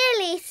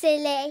 really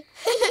silly.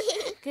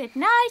 Good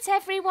night,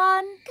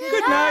 everyone.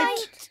 Good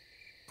night.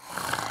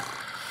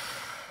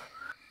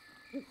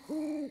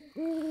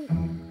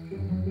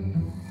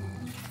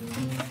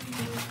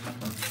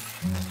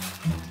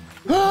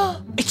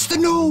 It's the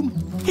gnome.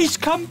 He's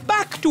come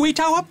back to eat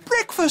our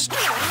breakfast.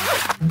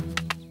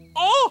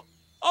 Oh,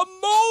 a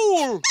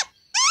mole!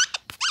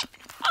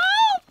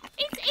 Oh,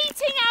 it's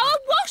eating our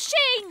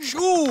washing.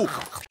 Shoo!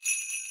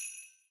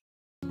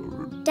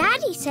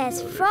 Daddy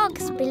says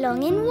frogs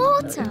belong in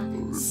water.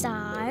 So,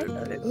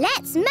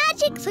 let's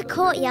magic the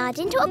courtyard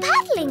into a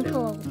paddling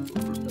pool.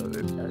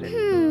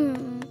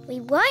 We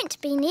won't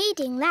be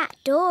needing that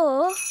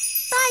door.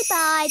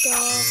 Bye-bye,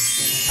 door.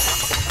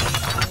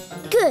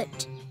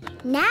 Good.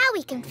 Now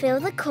we can fill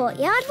the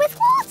courtyard with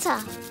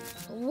water.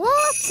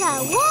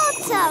 Water,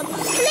 water,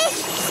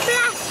 splish,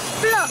 splash,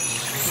 splosh.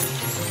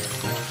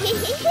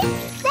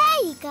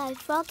 There you go,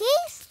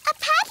 froggies. A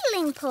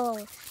paddling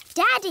pool.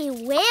 Daddy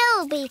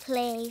will be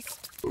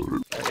pleased.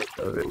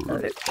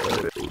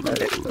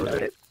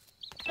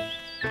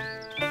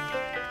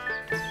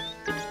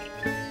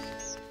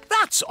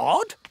 That's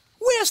odd.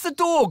 Where's the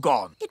door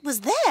gone? It was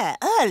there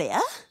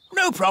earlier.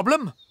 No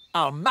problem.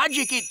 I'll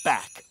magic it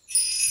back.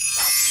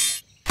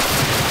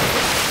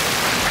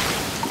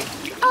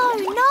 Oh,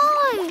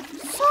 no.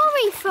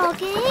 Sorry,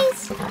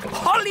 froggies.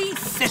 Holly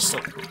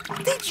Thistle,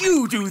 did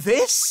you do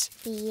this?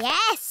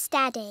 Yes,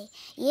 Daddy.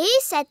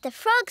 You said the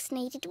frogs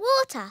needed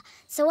water,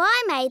 so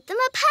I made them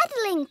a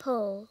paddling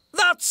pool.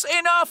 That's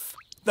enough.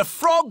 The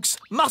frogs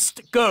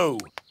must go.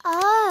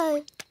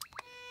 Oh.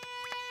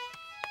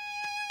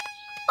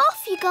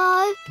 Off you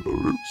go.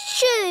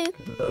 Shoo.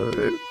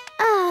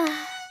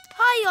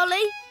 Hi,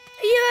 Ollie.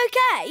 Are you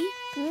okay?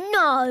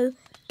 No.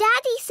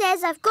 Daddy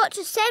says I've got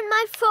to send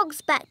my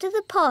frogs back to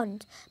the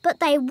pond, but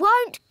they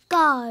won't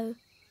go.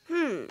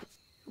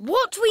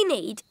 What we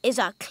need is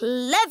a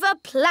clever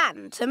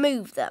plan to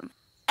move them.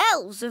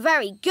 Elves are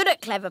very good at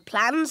clever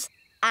plans,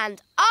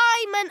 and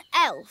I'm an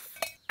elf.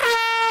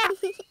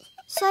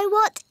 So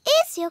what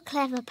is your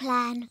clever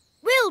plan?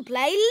 We'll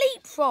play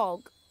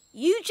leapfrog.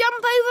 You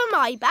jump over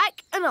my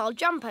back and I'll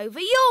jump over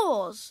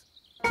yours.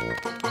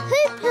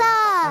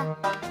 Hoopla!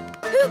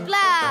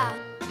 Hoopla!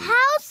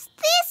 How's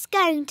this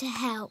going to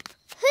help?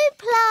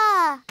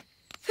 Hoopla!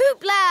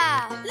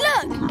 Hoopla!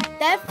 Look,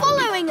 they're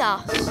following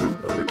us.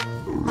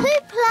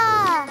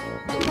 Hoopla!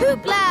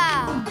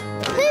 Hoopla!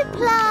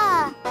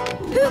 Hoopla!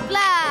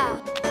 Hoopla!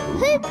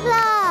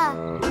 Hoopla!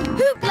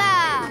 Hoopla!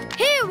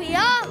 Here we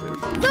are,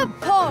 the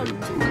pond.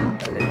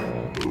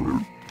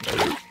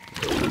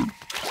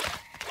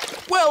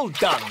 Well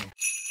done.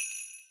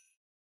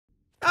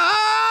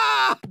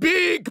 Ah!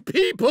 Big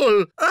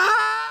people!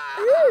 Ah!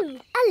 Ooh,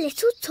 a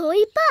little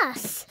toy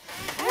bus.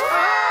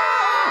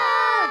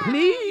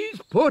 Please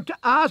put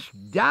us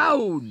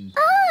down.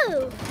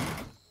 Oh!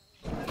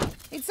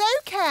 It's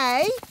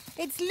OK.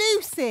 It's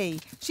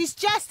Lucy. She's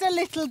just a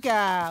little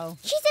girl.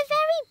 She's a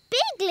very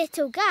big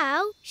little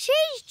girl.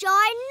 She's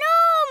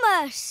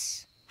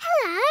ginormous.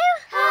 Hello.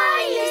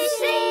 Hi,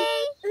 Lucy.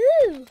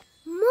 Ooh,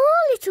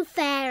 more little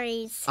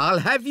fairies. I'll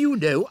have you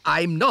know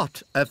I'm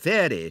not a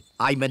fairy.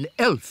 I'm an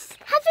elf.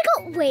 Have you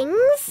got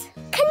wings?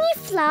 Can you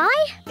fly?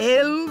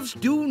 Elves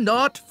do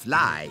not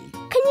fly.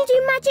 Can you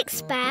do magic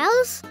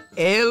spells?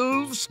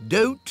 Elves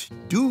don't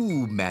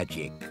do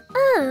magic.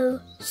 Oh,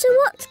 so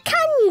what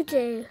can you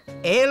do?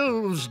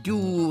 Elves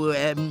do,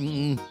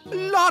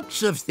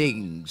 lots of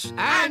things.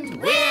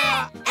 And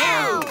we're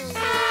elves!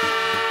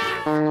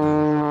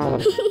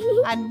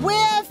 And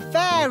we're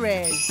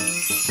fairies.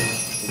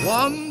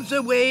 Wands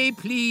away,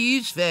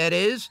 please,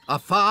 fairies. A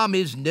farm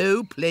is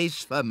no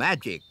place for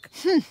magic.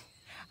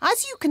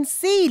 As you can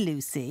see,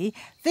 Lucy,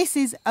 this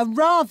is a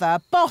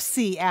rather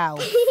bossy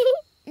elf.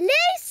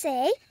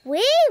 Lucy,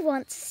 we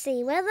want to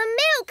see where the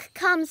milk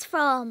comes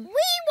from.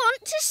 We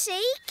want to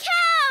see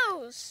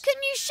cows.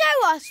 Can you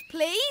show us,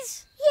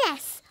 please?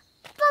 Yes,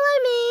 follow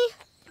me.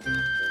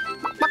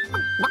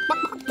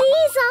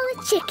 These are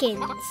the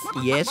chickens.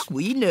 Yes,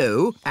 we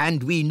know.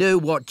 And we know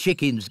what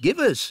chickens give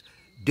us.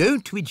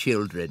 Don't we,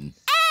 children?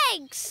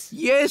 Eggs!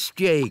 Yes,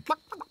 Jake.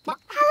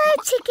 Hello,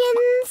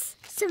 chickens.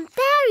 Some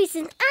fairies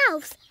and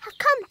elves have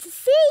come to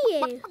see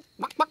you.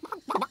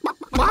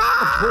 Of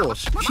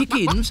course,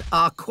 chickens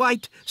are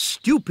quite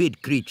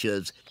stupid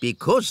creatures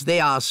because they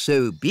are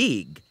so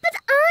big. But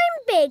I'm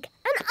big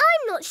and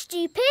I'm not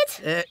stupid.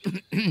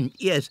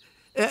 Yes.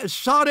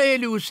 Sorry,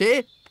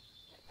 Lucy.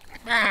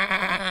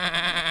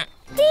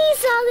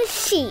 These are the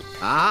sheep.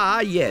 Ah,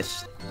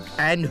 yes.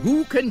 And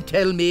who can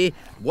tell me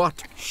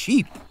what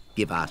sheep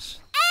give us?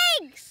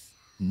 Eggs!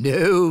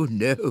 No,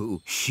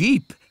 no.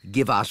 Sheep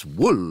give us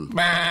wool.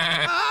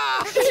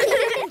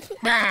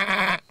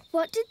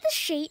 What did the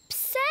sheep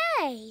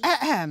say?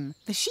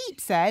 The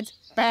sheep said,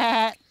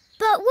 "Bah."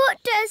 But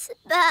what does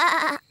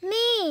 "bah"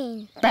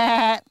 mean?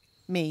 Bah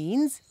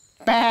means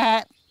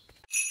bah.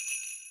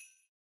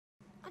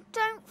 I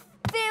don't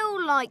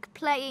feel like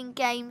playing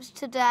games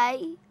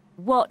today.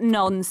 What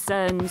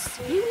nonsense.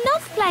 You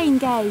love playing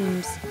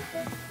games.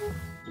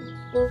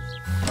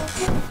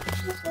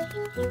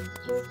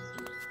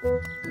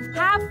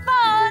 Have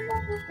fun!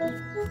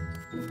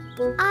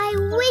 I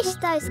wish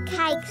those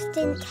cakes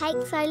didn't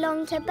take so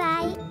long to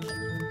bake.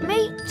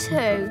 Me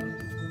too.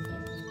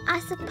 I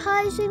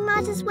suppose we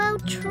might as well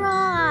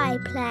try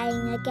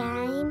playing a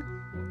game.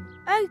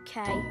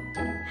 OK.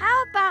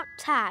 How about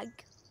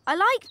tag? I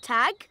like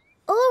tag.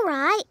 All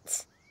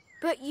right.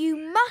 But you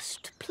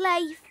must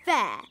play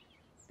fair.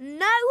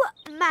 No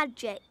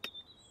magic.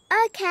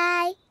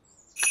 OK.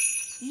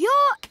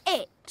 You're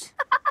it.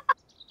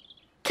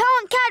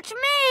 Can't catch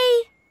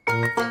me.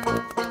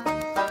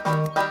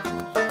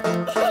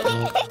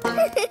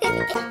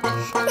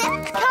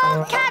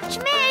 Can't catch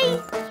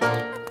me.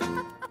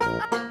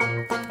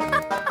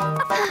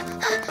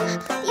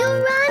 You're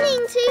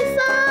running too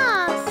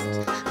fast.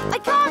 I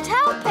can't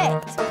help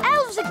it.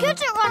 Elves are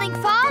good at running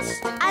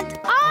fast, and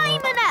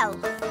I'm an elf.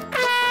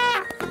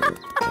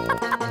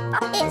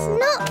 It's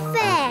not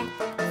fair.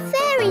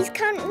 Fairies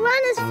can't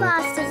run as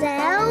fast as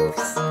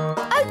elves.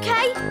 OK,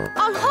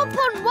 I'll hop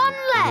on one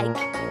leg.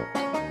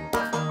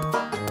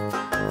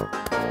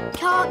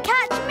 Can't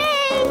catch me.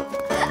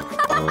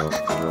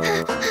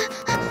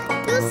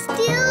 You're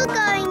still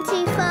going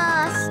too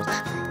fast.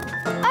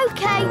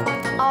 OK,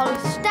 I'll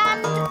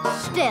stand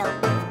still.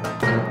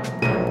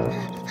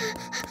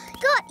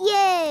 Got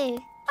you.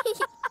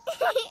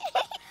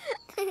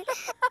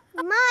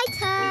 My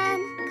turn.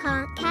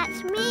 Can't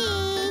catch me.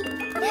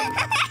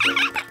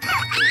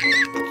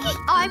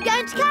 I'm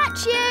going to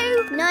catch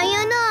you. No,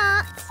 you're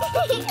not.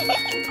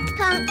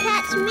 Can't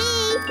catch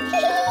me.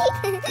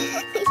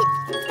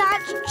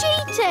 That's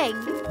cheating.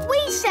 We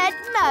said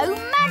no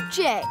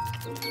magic.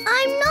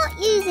 I'm not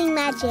using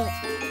magic.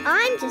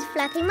 I'm just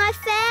flapping my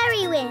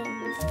fairy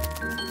wings.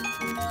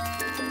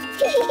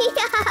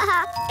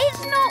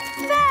 It's not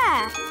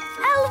fair.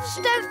 Elves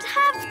don't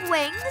have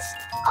wings.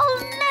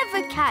 I'll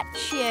never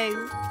catch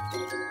you.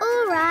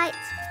 All right.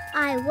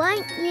 I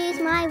won't use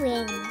my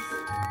wings.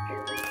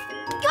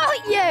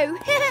 Got you.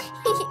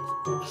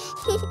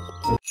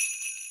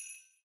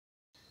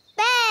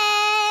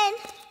 Ben!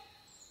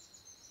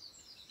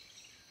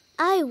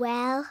 Oh,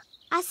 well.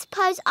 I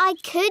suppose I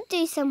could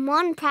do some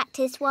wand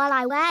practice while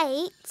I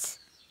wait.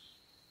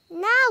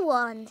 Now,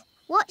 Wand,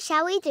 what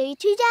shall we do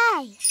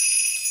today?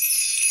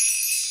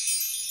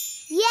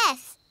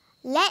 Yes,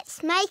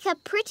 let's make a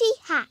pretty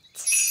hat.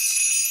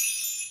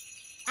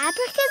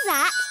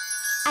 Abracazat,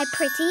 a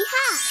pretty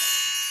hat.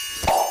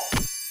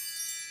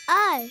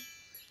 Oh,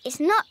 it's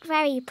not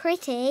very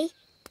pretty.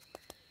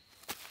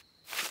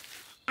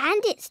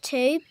 And it's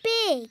too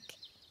big.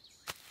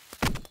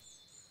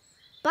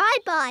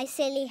 Bye-bye,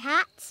 silly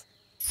hat.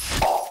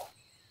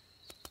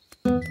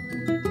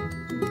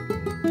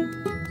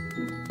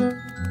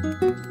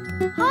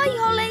 Bye,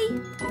 Holly.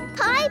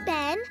 Hi,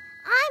 Ben.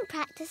 I'm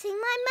practicing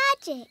my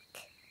magic.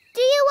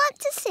 Do you want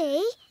to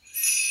see?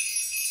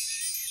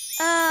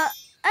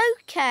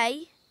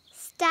 OK.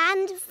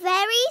 Stand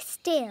very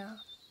still.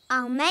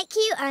 I'll make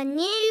you a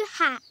new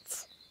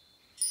hat.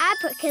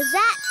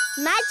 Abracazat,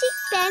 Magic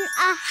Ben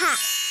a hat.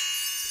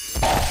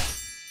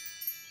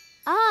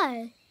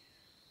 Oh.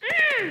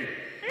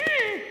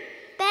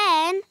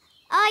 Ben,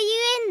 are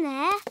you in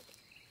there?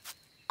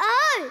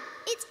 Oh,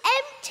 it's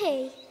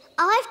empty.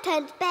 I've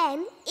turned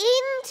Ben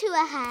into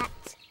a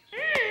hat.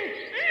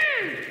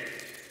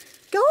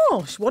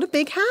 Gosh, what a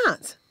big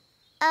hat.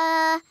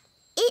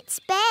 It's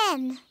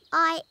Ben.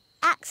 I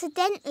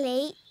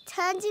accidentally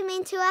turned him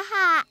into a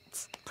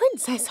hat.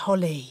 Princess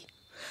Holly,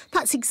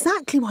 that's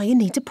exactly why you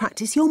need to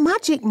practice your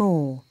magic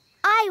more.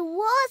 I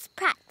was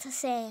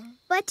practicing,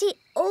 but it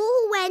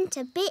all went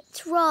a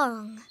bit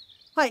wrong.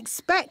 I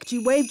expect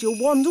you waved your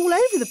wand all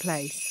over the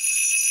place.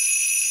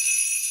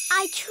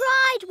 I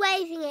tried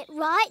waving it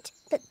right,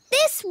 but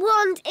this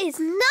wand is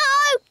no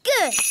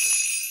good.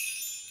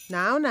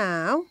 Now,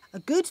 a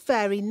good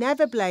fairy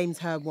never blames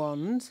her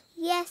wand.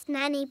 Yes,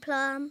 Nanny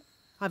Plum.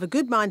 I've a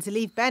good mind to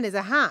leave Ben as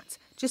a hat,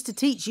 just to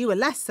teach you a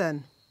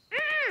lesson.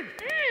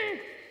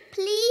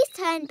 Please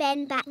turn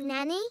Ben back,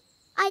 Nanny.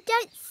 I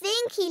don't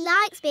think he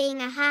likes being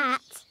a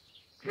hat.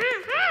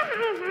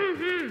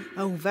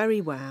 Oh, very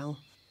well.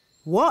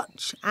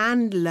 Watch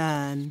and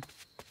learn.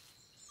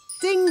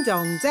 Ding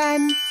dong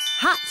den,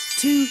 hat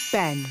to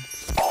Ben.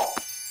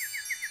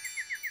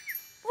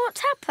 What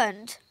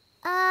happened?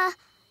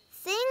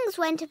 Things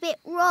went a bit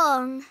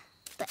wrong,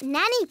 but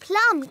Nanny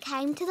Plum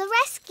came to the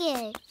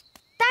rescue.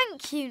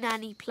 Thank you,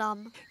 Nanny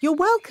Plum. You're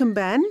welcome,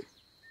 Ben.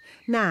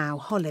 Now,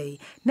 Holly,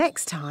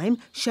 next time,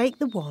 shake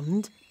the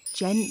wand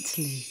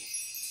gently.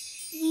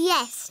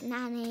 Yes,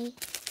 Nanny.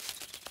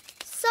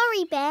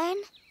 Sorry,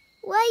 Ben.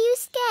 Were you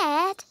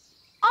scared?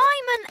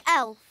 I'm an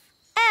elf.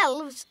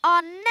 Elves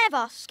are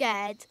never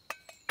scared.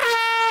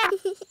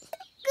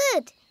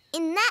 Good.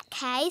 In that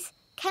case,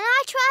 can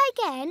I try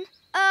again?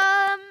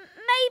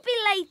 Maybe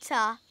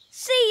later.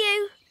 See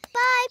you.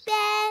 Bye,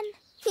 Ben.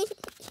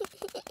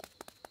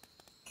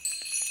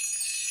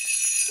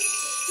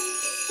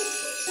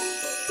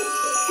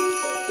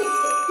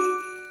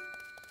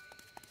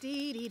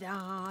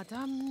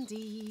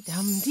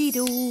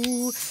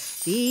 Dee-dee-da-dum-dee-dum-dee-doo.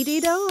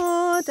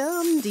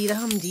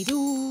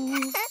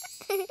 Dee-dee-da-dum-dee-dum-dee-doo.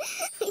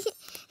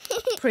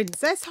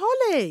 Princess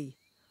Holly,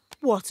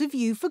 what have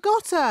you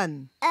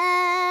forgotten?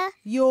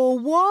 Your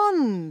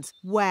wand.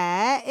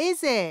 Where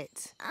is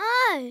it?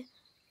 Oh,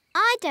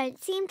 I don't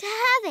seem to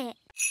have it.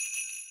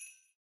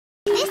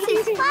 This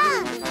is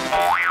fun.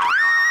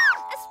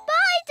 A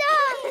spider!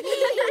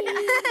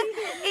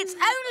 It's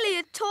only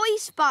a toy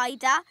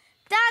spider.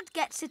 Dad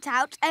gets it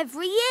out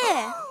every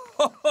year.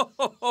 Ho, ho,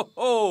 ho, ho,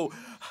 ho!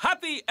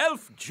 Happy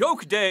Elf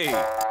Joke Day!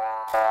 Ho,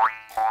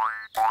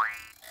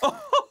 ho,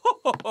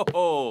 ho, ho,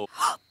 ho!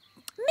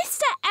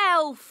 Mr.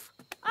 Elf,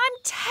 I'm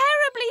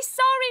terribly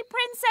sorry,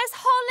 Princess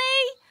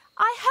Holly.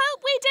 I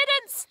hope we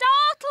didn't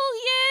startle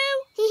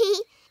you.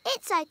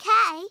 It's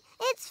okay.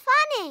 It's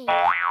funny.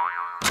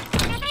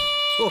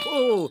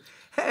 Oh,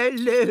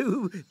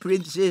 hello,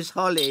 Princess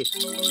Holly.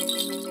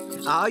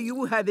 Are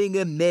you having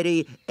a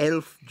merry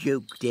elf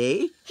joke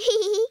day?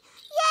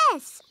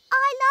 Yes,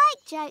 I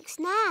like jokes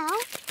now.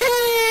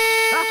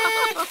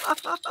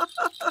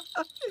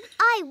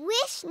 I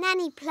wish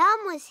Nanny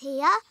Plum was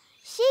here.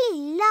 She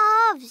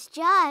loves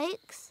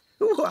jokes.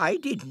 Oh, I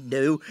didn't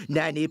know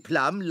Nanny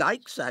Plum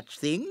liked such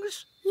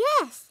things.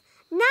 Yes,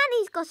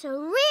 Nanny's got a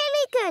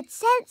really good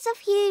sense of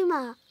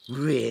humour.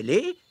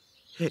 Really?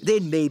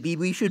 Then maybe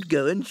we should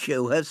go and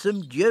show her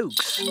some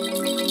jokes.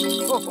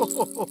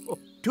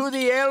 To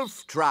the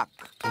elf truck.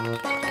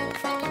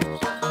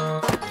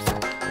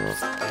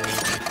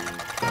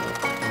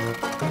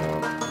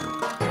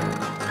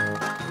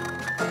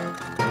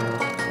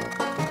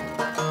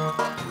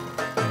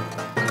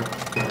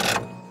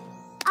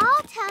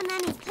 I'll tell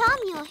Nanny Plum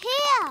you're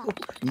here.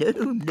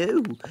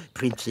 No,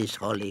 Princess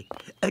Holly.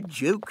 A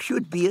joke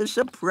should be a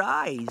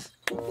surprise.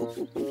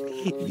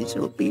 This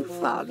will be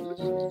fun.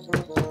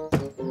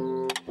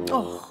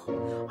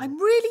 Oh, I'm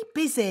really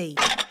busy.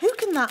 Who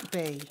can that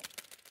be?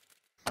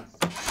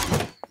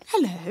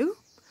 Hello.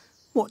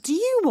 What do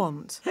you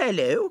want?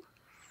 Hello.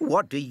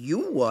 What do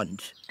you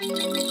want?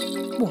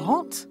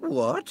 What?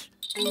 What?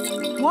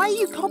 Why are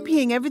you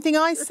copying everything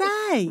I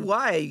say?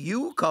 Why are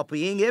you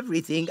copying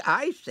everything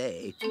I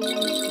say?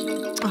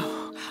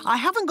 Oh, I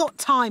haven't got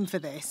time for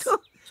this.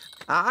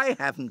 I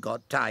haven't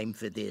got time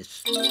for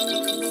this.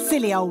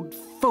 Silly old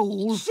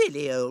fool.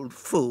 Silly old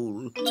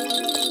fool.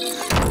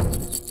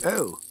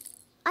 Oh.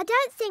 I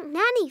don't think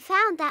Nanny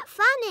found that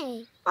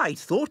funny. I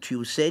thought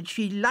you said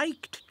she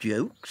liked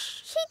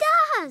jokes. She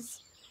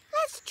does.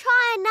 Let's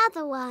try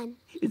another one.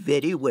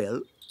 Very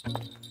well.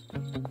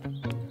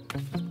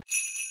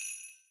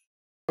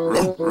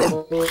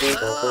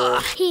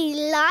 He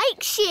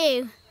likes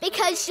you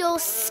because you're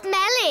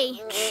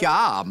smelly.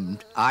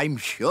 Charmed, I'm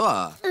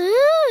sure.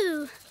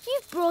 Ooh,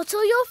 you've brought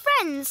all your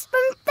friends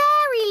from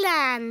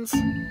fairyland.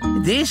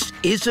 fairyland. This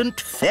isn't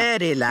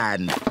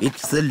fairyland.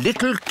 It's the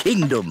little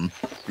kingdom.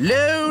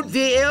 Load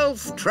the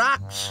elf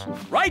trucks.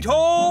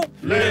 Right-ho!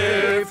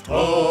 Lift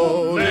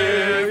ho,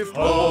 lift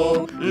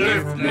ho,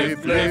 lift,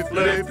 lift, lift,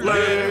 lift,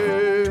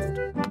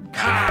 lift.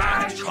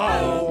 Catch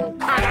ho,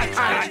 catch,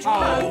 catch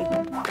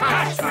ho,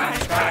 catch,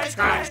 catch, catch,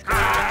 catch,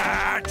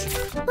 catch.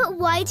 But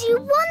why do you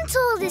want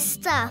all this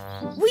stuff?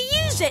 We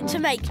use it to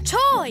make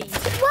toys.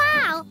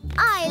 Wow,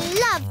 I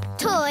love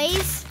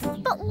toys.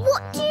 But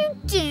what do you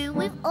do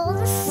with all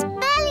the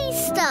smelly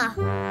stuff?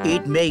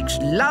 It makes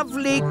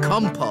lovely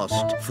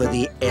compost for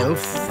the elf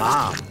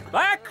farm.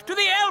 Back to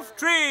the elf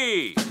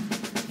tree!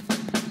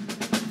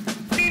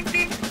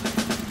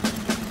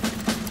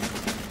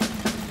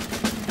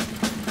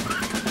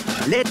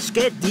 Let's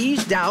get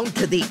these down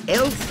to the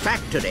elf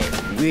factory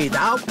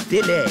without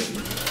delay.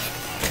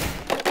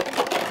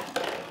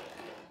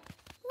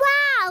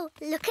 Wow,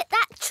 look at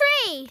that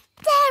tree.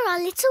 There are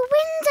little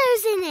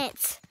windows in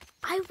it.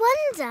 I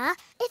wonder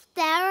if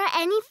there are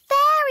any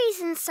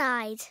fairies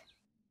inside.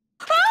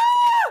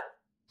 Ah!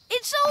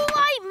 It's all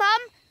right,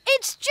 Mum.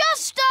 It's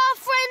just our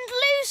friend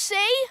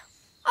Lucy.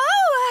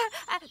 Oh,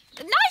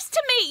 nice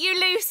to meet you,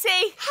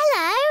 Lucy.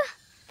 Hello.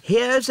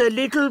 Here's a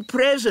little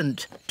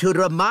present to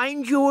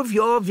remind you of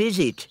your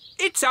visit.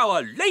 It's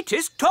our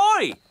latest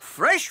toy,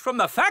 fresh from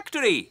the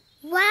factory.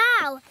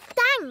 Wow,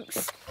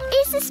 thanks.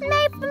 Is this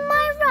made from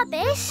my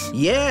rubbish?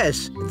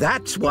 Yes,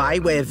 that's why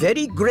we're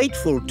very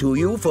grateful to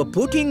you for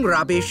putting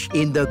rubbish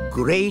in the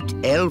Great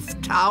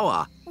Elf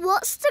Tower.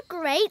 What's the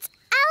Great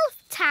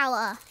Elf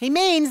Tower? He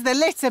means the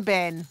litter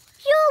bin.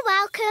 You're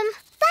welcome.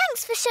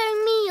 Thanks for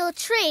showing me your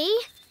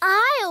tree.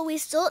 I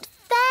always thought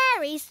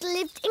fairies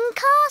lived in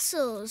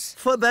castles.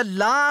 For the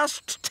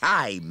last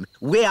time,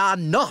 we are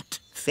not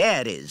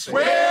fairies.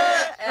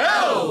 We're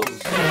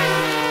elves.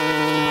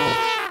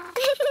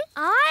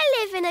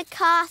 I live in a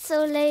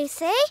castle,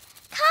 Lucy.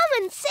 Come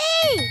and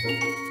see.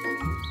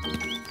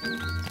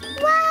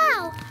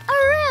 Wow, a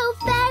real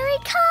fairy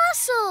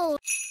castle.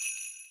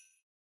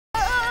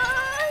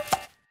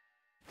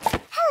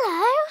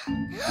 Hello.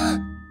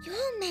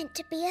 You're meant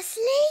to be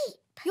asleep.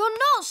 You're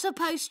not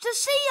supposed to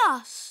see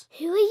us.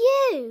 Who are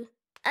you?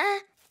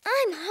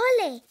 I'm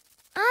Holly.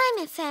 I'm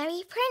a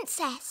fairy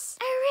princess.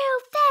 A real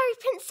fairy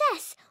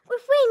princess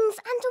with wings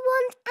and a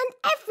wand and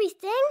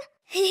everything.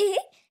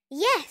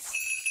 Yes.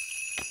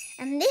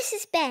 And this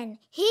is Ben.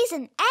 He's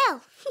an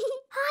elf.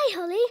 Hi,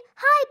 Holly.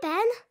 Hi,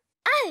 Ben.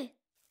 Oh,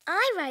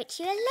 I wrote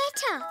you a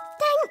letter.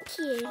 Thank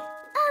you.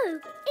 Oh,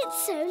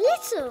 it's so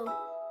little.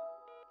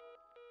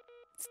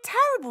 It's a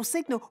terrible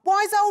signal.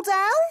 Wise old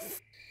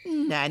elf?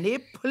 Nanny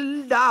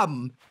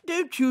Plum,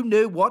 don't you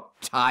know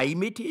what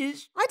time it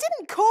is? I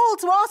didn't call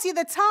to ask you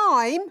the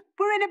time.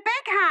 We're in a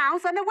big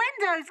house and the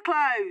window's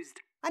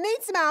closed. I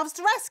need some elves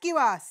to rescue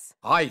us.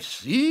 I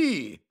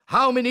see.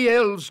 How many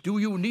elves do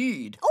you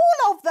need?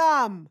 All of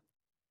them.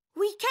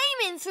 We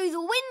came in through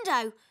the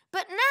window,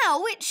 but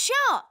now it's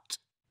shut.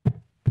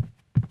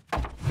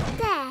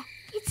 There,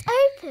 it's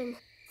open.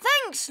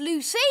 Thanks,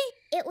 Lucy.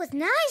 It was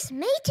nice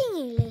meeting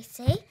you,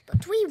 Lucy,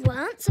 but we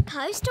weren't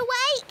supposed to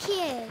wake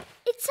you.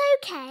 It's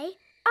okay.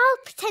 I'll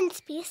pretend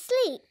to be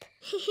asleep.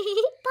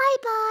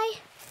 Bye-bye.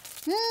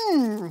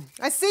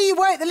 I see you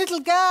woke the little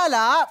girl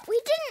up.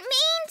 We didn't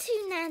mean to,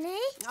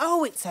 Nanny.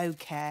 Oh, it's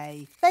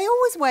okay. They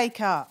always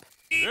wake up.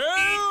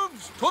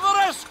 Elves to the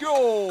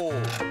rescue!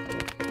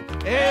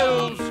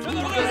 Elves to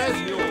the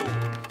rescue!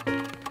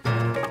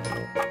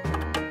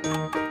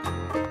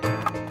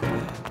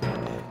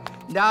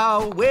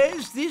 Now,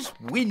 where's this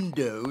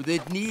window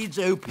that needs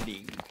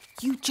opening?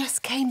 You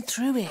just came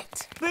through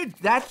it. But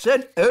that's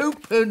an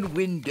open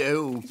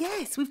window.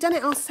 Yes, we've done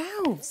it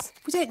ourselves.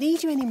 We don't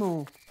need you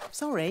anymore.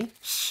 Sorry.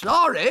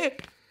 Sorry?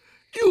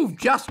 You've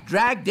just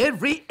dragged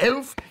every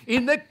elf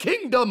in the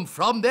kingdom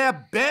from their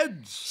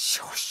beds.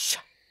 Shush.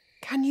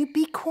 Can you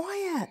be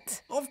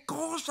quiet? Of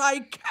course I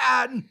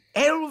can.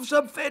 Elves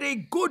are very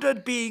good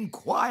at being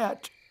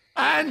quiet.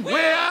 And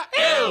we're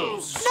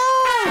elves.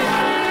 No!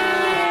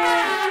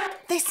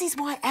 This is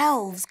why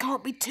elves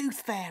can't be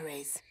tooth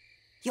fairies.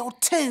 You're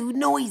too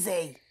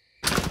noisy.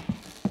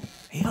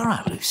 Are you all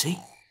right, Lucy?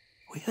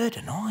 We heard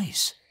a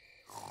noise.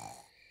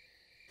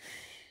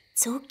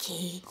 It's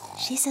okay.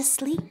 She's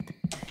asleep.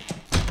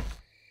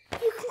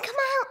 You can come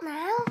out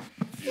now.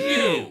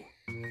 Phew.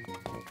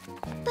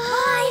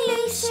 Bye,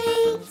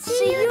 Lucy.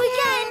 See you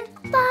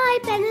again. Bye,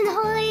 Ben and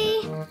Holly.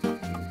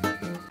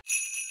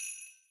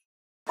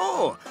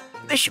 Oh,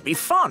 this should be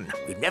fun.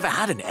 We've never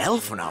had an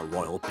elf on our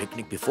royal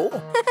picnic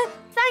before.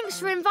 Thanks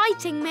for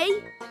inviting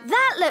me.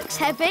 That looks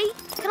heavy.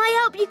 Can I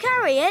help you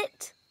carry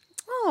it?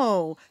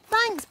 Oh,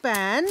 thanks,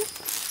 Ben.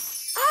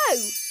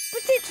 Oh,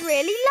 but it's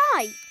really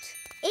light.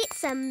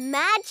 It's a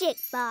magic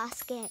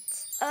basket.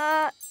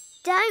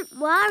 Don't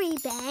worry,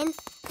 Ben.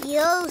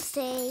 You'll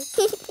see.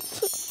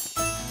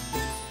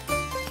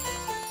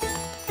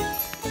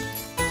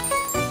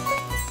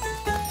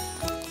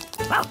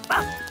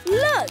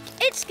 Look,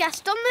 it's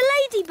Gaston the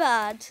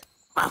ladybird.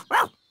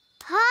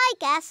 Hi,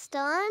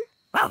 Gaston.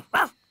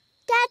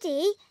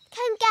 Daddy,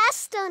 Can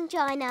Gaston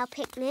join our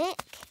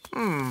picnic?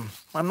 I'm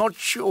not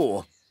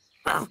sure.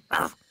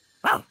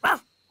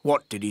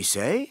 What did he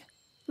say?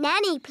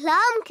 Nanny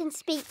Plum can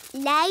speak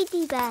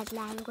ladybird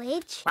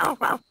language.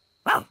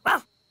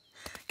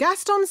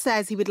 Gaston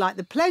says he would like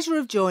the pleasure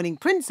of joining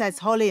Princess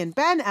Holly and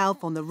Ben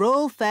Elf on the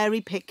Royal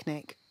Fairy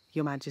Picnic,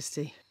 Your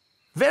Majesty.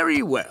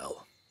 Very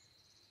well.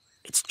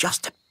 It's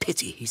just a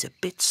pity he's a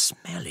bit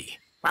smelly.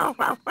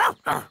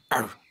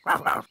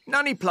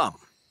 Nanny Plum,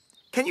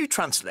 can you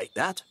translate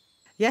that?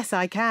 Yes,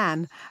 I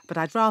can, but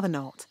I'd rather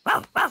not.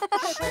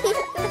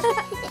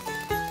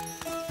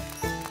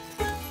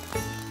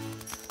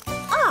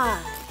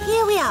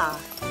 Here we are.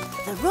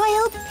 The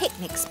Royal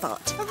Picnic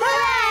Spot.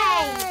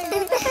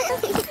 Hooray!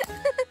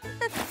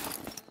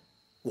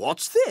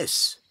 What's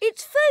this?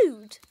 It's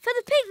food for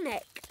the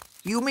picnic.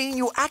 You mean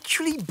you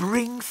actually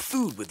bring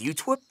food with you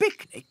to a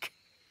picnic?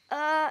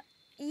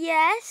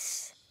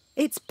 Yes.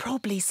 It's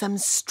probably some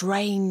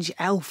strange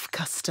elf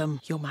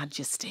custom, Your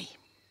Majesty.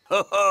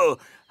 Oh,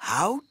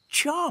 how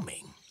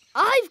charming.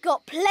 I've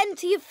got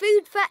plenty of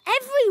food for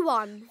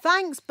everyone.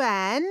 Thanks,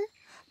 Ben.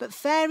 But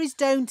fairies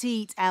don't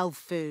eat elf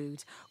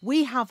food.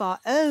 We have our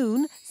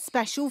own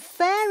special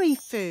fairy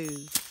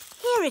food.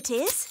 Here it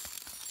is.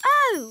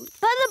 Oh,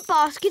 but the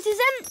basket is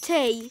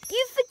empty.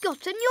 You've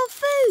forgotten your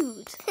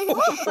food.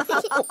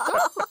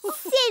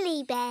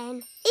 Silly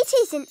Ben. It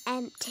isn't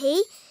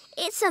empty.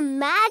 It's a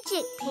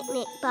magic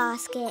picnic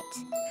basket.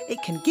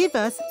 It can give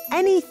us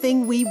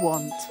anything we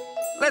want.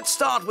 Let's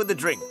start with the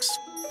drinks.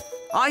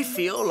 I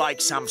feel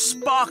like some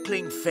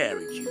sparkling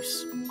fairy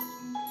juice.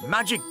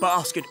 Magic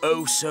basket,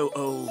 oh so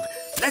old.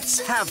 Let's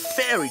have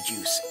fairy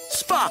juice,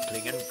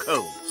 sparkling and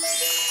cold.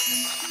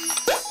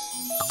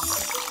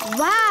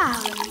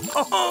 Wow.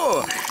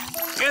 Oh,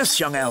 yes,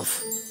 young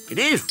elf. It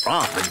is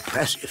rather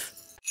impressive.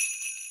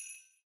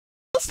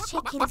 These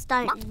chickens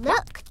don't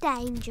look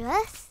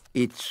dangerous.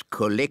 It's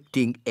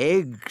collecting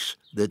eggs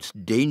that's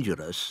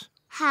dangerous.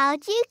 How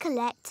do you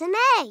collect an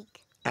egg?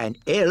 An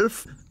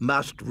elf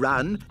must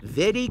run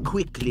very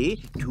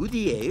quickly to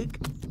the egg,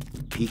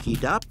 pick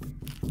it up,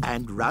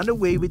 and run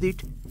away with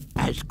it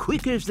as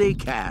quick as they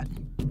can.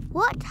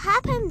 What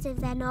happens if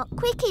they're not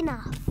quick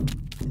enough?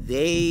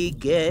 They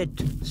get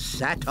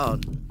sat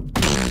on.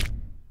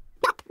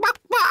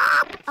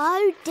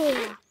 Oh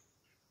dear.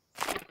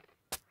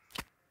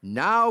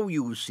 Now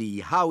you see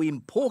how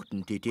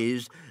important it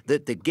is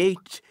that the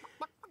gate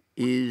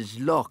is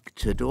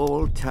locked at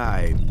all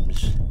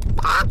times.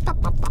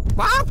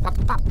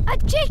 A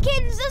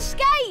chicken's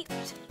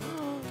escaped.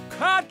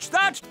 Catch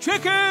that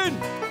chicken!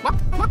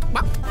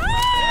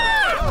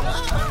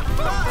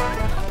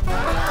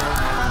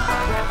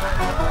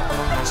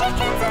 The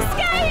chicken's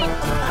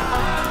escaped.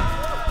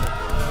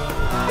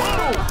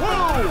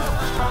 Whoa!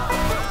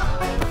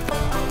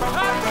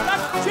 Catch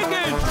that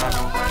chicken!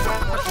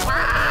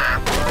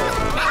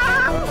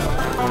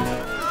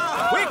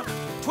 Quick,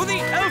 to the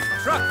elf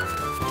truck!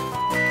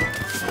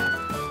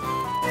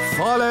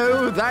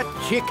 Follow that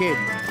chicken.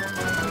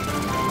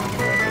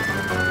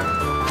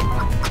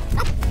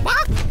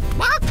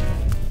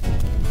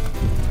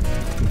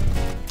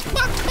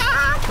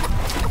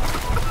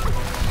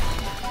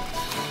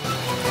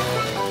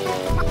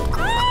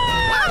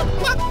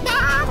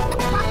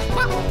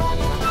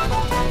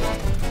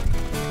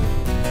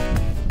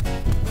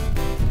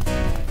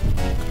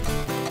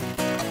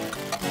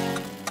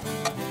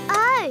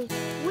 Oh,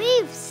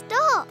 we've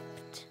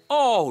stopped.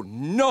 Oh,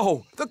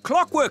 no! The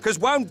clockwork has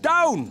wound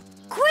down!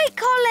 Quick,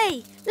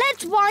 Holly.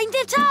 Let's wind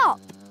it up.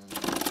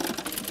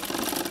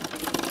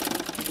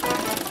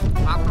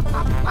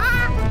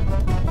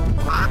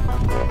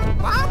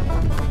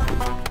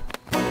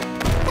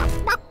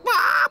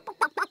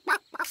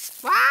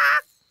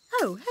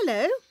 Oh,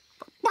 hello.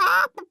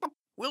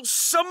 Will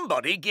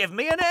somebody give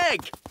me an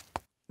egg?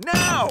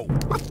 Now!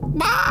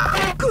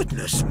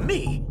 Goodness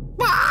me!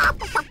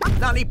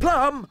 Nanny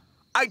Plum,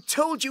 I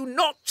told you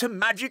not to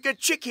magic a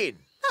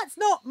chicken. That's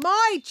not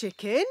my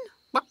chicken.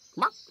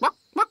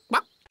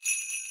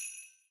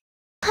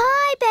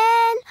 Hi,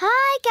 Ben.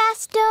 Hi,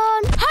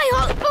 Gaston. Hi,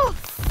 Holly.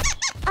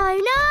 Oh,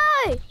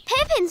 no.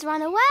 Pippin's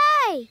run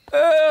away.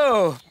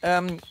 Oh,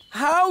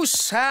 how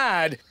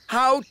sad.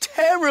 How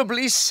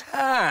terribly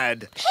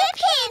sad.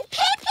 Pippin!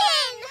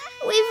 Pippin!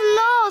 We've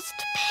lost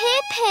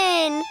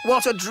Pippin.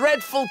 What a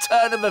dreadful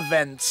turn of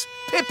events.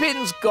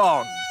 Pippin's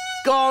gone.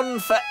 Gone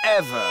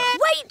forever.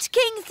 Wait,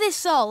 King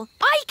Thistle.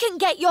 I can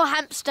get your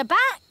hamster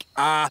back.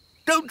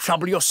 Don't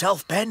trouble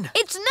yourself, Ben.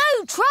 It's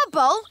no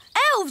trouble.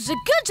 Elves are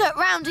good at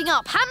rounding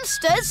up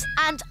hamsters,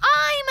 and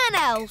I'm an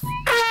elf.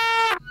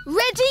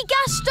 Ready,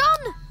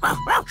 Gaston?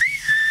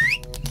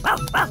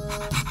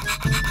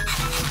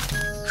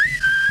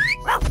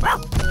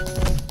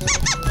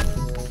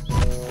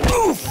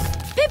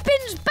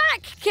 Pippin's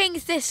back, King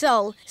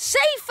Thistle.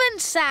 Safe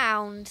and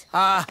sound.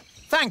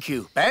 Thank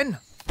you, Ben.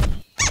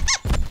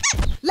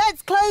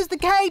 Let's close the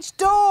cage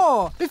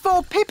door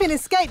before Pippin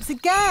escapes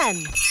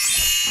again.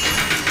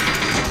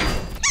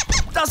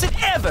 Does it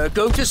ever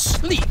go to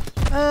sleep?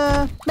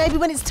 Maybe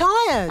when it's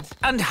tired.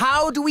 And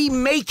how do we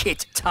make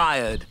it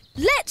tired?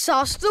 Let's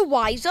ask the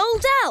wise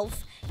old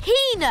elf. He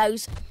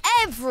knows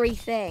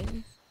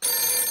everything.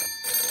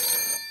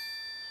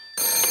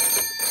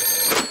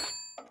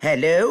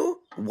 Hello?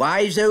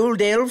 Wise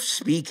old elf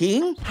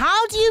speaking.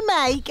 How do you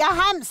make a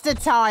hamster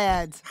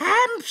tired?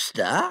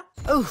 Hamster?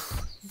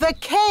 Oof, the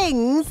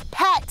king's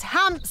pet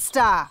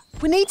hamster.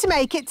 We need to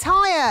make it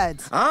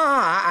tired.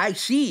 Ah, I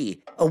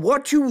see.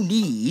 What you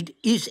need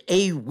is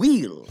a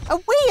wheel. A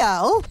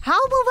wheel? How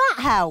will that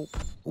help?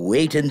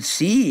 Wait and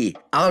see.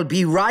 I'll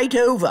be right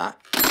over.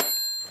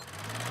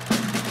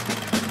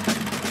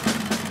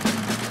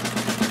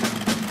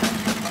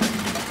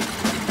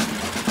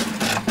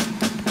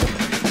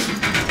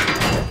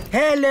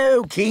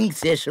 Hello, King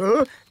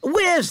Thistle.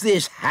 Where's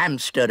this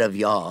hamster of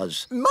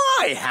yours?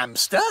 My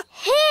hamster?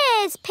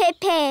 Here's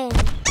Pippin.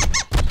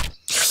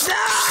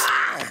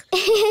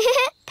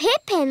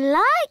 Pippin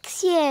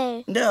likes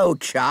you. No,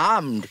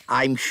 charmed,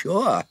 I'm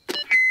sure.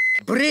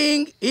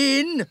 Bring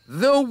in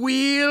the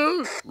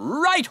wheel.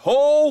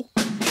 Right-ho!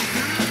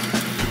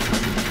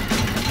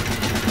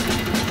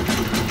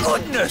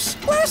 Goodness,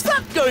 where's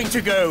that going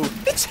to go?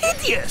 It's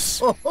hideous.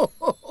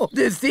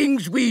 The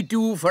things we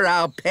do for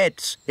our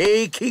pets,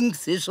 eh, King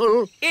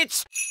Thistle?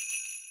 It's...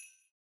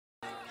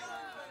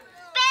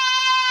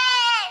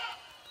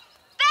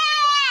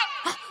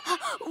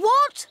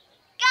 What?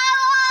 Go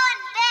on,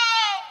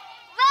 Ben!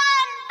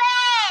 Run,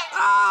 Ben!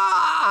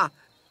 Ah!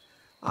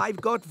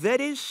 I've got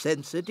very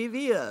sensitive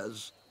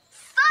ears.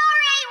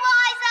 Sorry,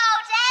 wise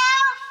old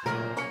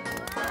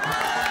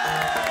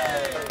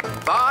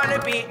elf!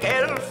 Barnaby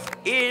Elf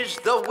is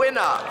the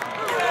winner.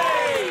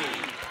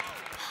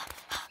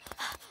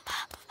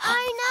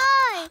 Oh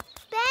no!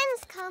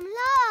 Ben's come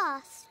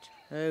last.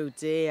 Oh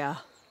dear.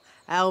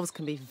 Elves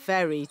can be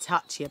very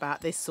touchy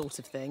about this sort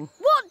of thing.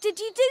 What did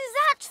you do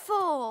that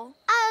for?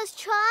 I was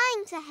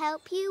trying to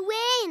help you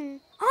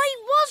win. I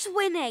was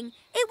winning.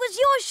 It was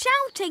your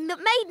shouting that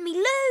made me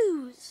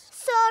lose.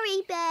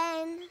 Sorry,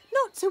 Ben.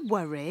 Not to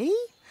worry.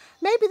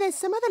 Maybe there's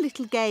some other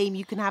little game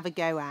you can have a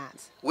go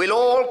at. Will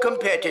all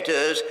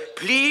competitors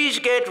please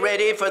get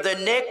ready for the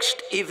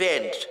next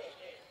event?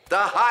 The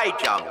high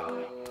jump.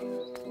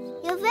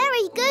 You're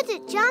very good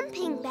at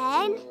jumping,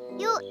 Ben.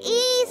 You'll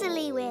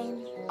easily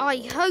win. I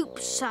hope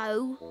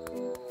so.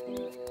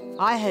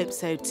 I hope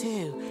so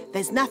too.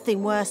 There's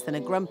nothing worse than a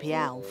grumpy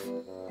elf.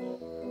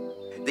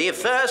 The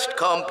first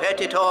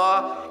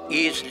competitor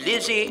is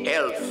Lizzie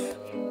Elf.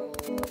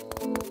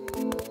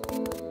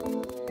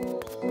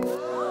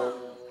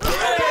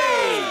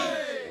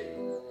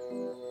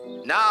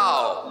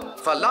 Now,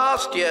 for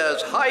last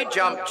year's high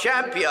jump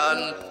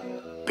champion,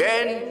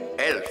 Ben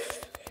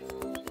Elf.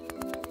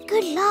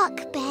 Good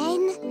luck,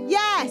 Ben.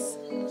 Yes,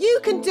 you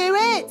can do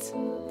it.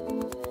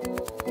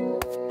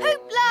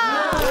 Hoopla!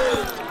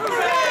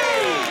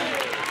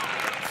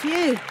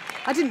 Phew,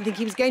 I didn't think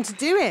he was going to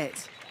do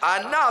it.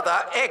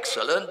 Another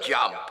excellent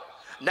jump.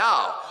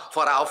 Now,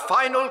 for our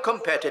final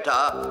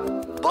competitor,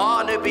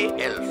 Barnaby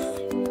Elf.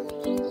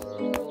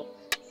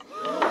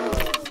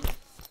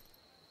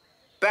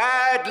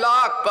 Bad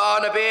luck,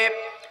 Barnaby.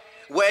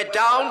 We're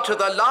down to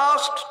the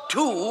last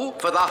two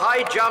for the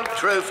high jump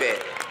trophy.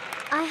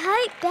 I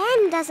hope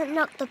Ben doesn't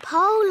knock the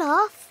pole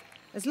off.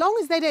 As long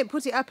as they don't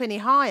put it up any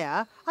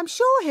higher, I'm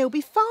sure he'll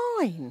be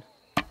fine.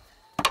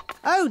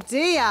 Oh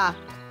dear.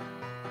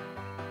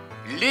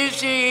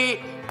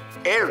 Lizzie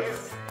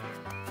Elf.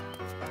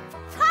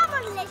 Come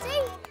on,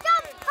 Lizzie.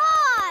 Jump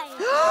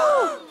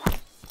high.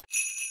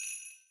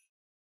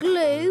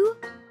 Glue,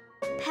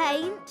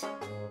 paint,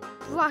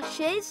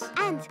 brushes.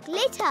 And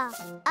glitter.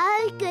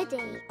 Oh,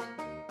 goody.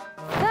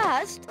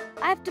 First,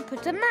 I have to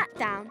put a mat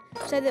down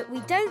so that we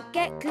don't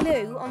get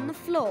glue on the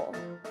floor.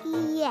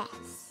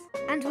 Yes.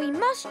 And we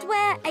must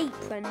wear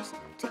aprons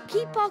to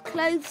keep our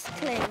clothes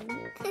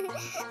clean.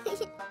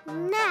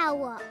 Now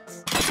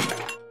what?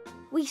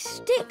 We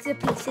stick the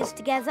pieces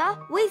together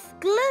with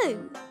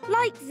glue,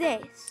 like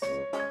this.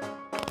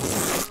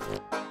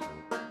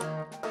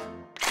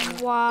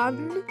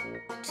 1,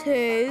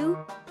 2,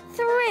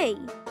 3.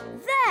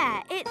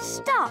 There, it's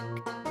stuck.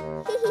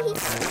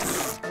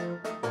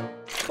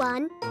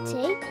 1,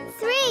 2,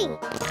 3.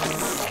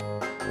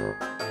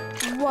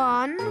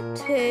 1,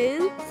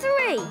 2,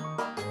 3.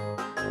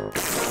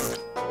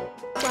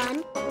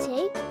 1,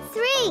 2,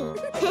 3.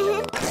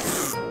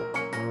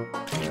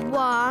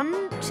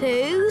 1,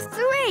 2,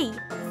 3.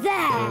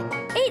 There,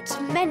 it's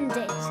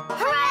mended.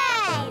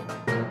 Hooray!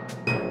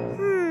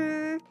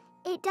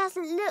 It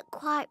doesn't look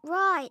quite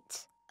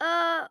right.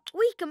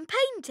 We can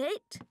paint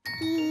it.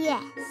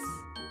 Yes.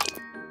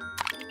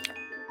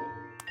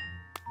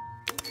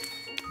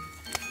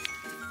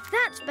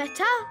 That's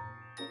better.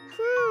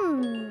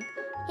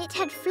 It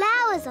had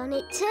flowers on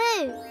it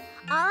too.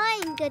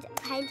 I'm good at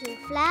painting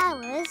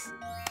flowers.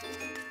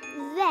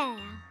 There.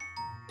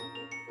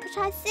 But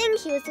I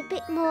think it was a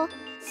bit more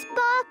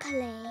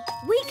sparkly.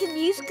 We can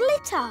use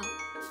glitter.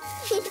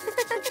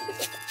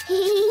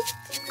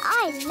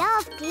 I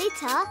love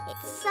glitter.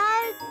 It's so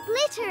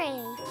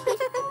glittery.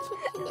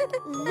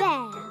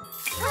 There.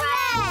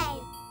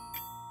 Hooray!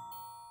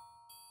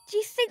 Do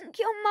you think think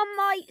your mum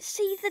might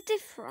see the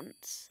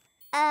difference?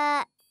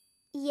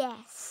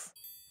 Yes.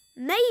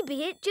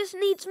 Maybe it just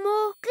needs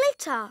more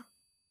glitter.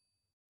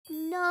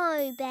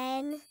 No,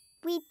 Ben.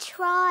 We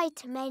tried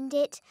to mend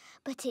it,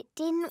 but it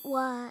didn't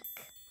work.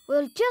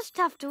 We'll just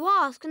have to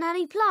ask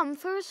Nanny Plum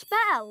for a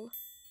spell.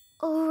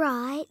 All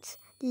right,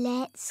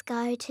 let's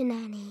go to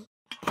Nanny.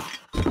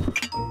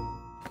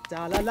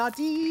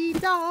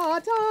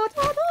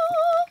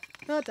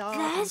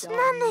 There's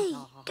Nanny.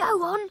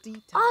 Go on,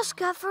 ask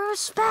her for a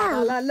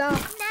spell.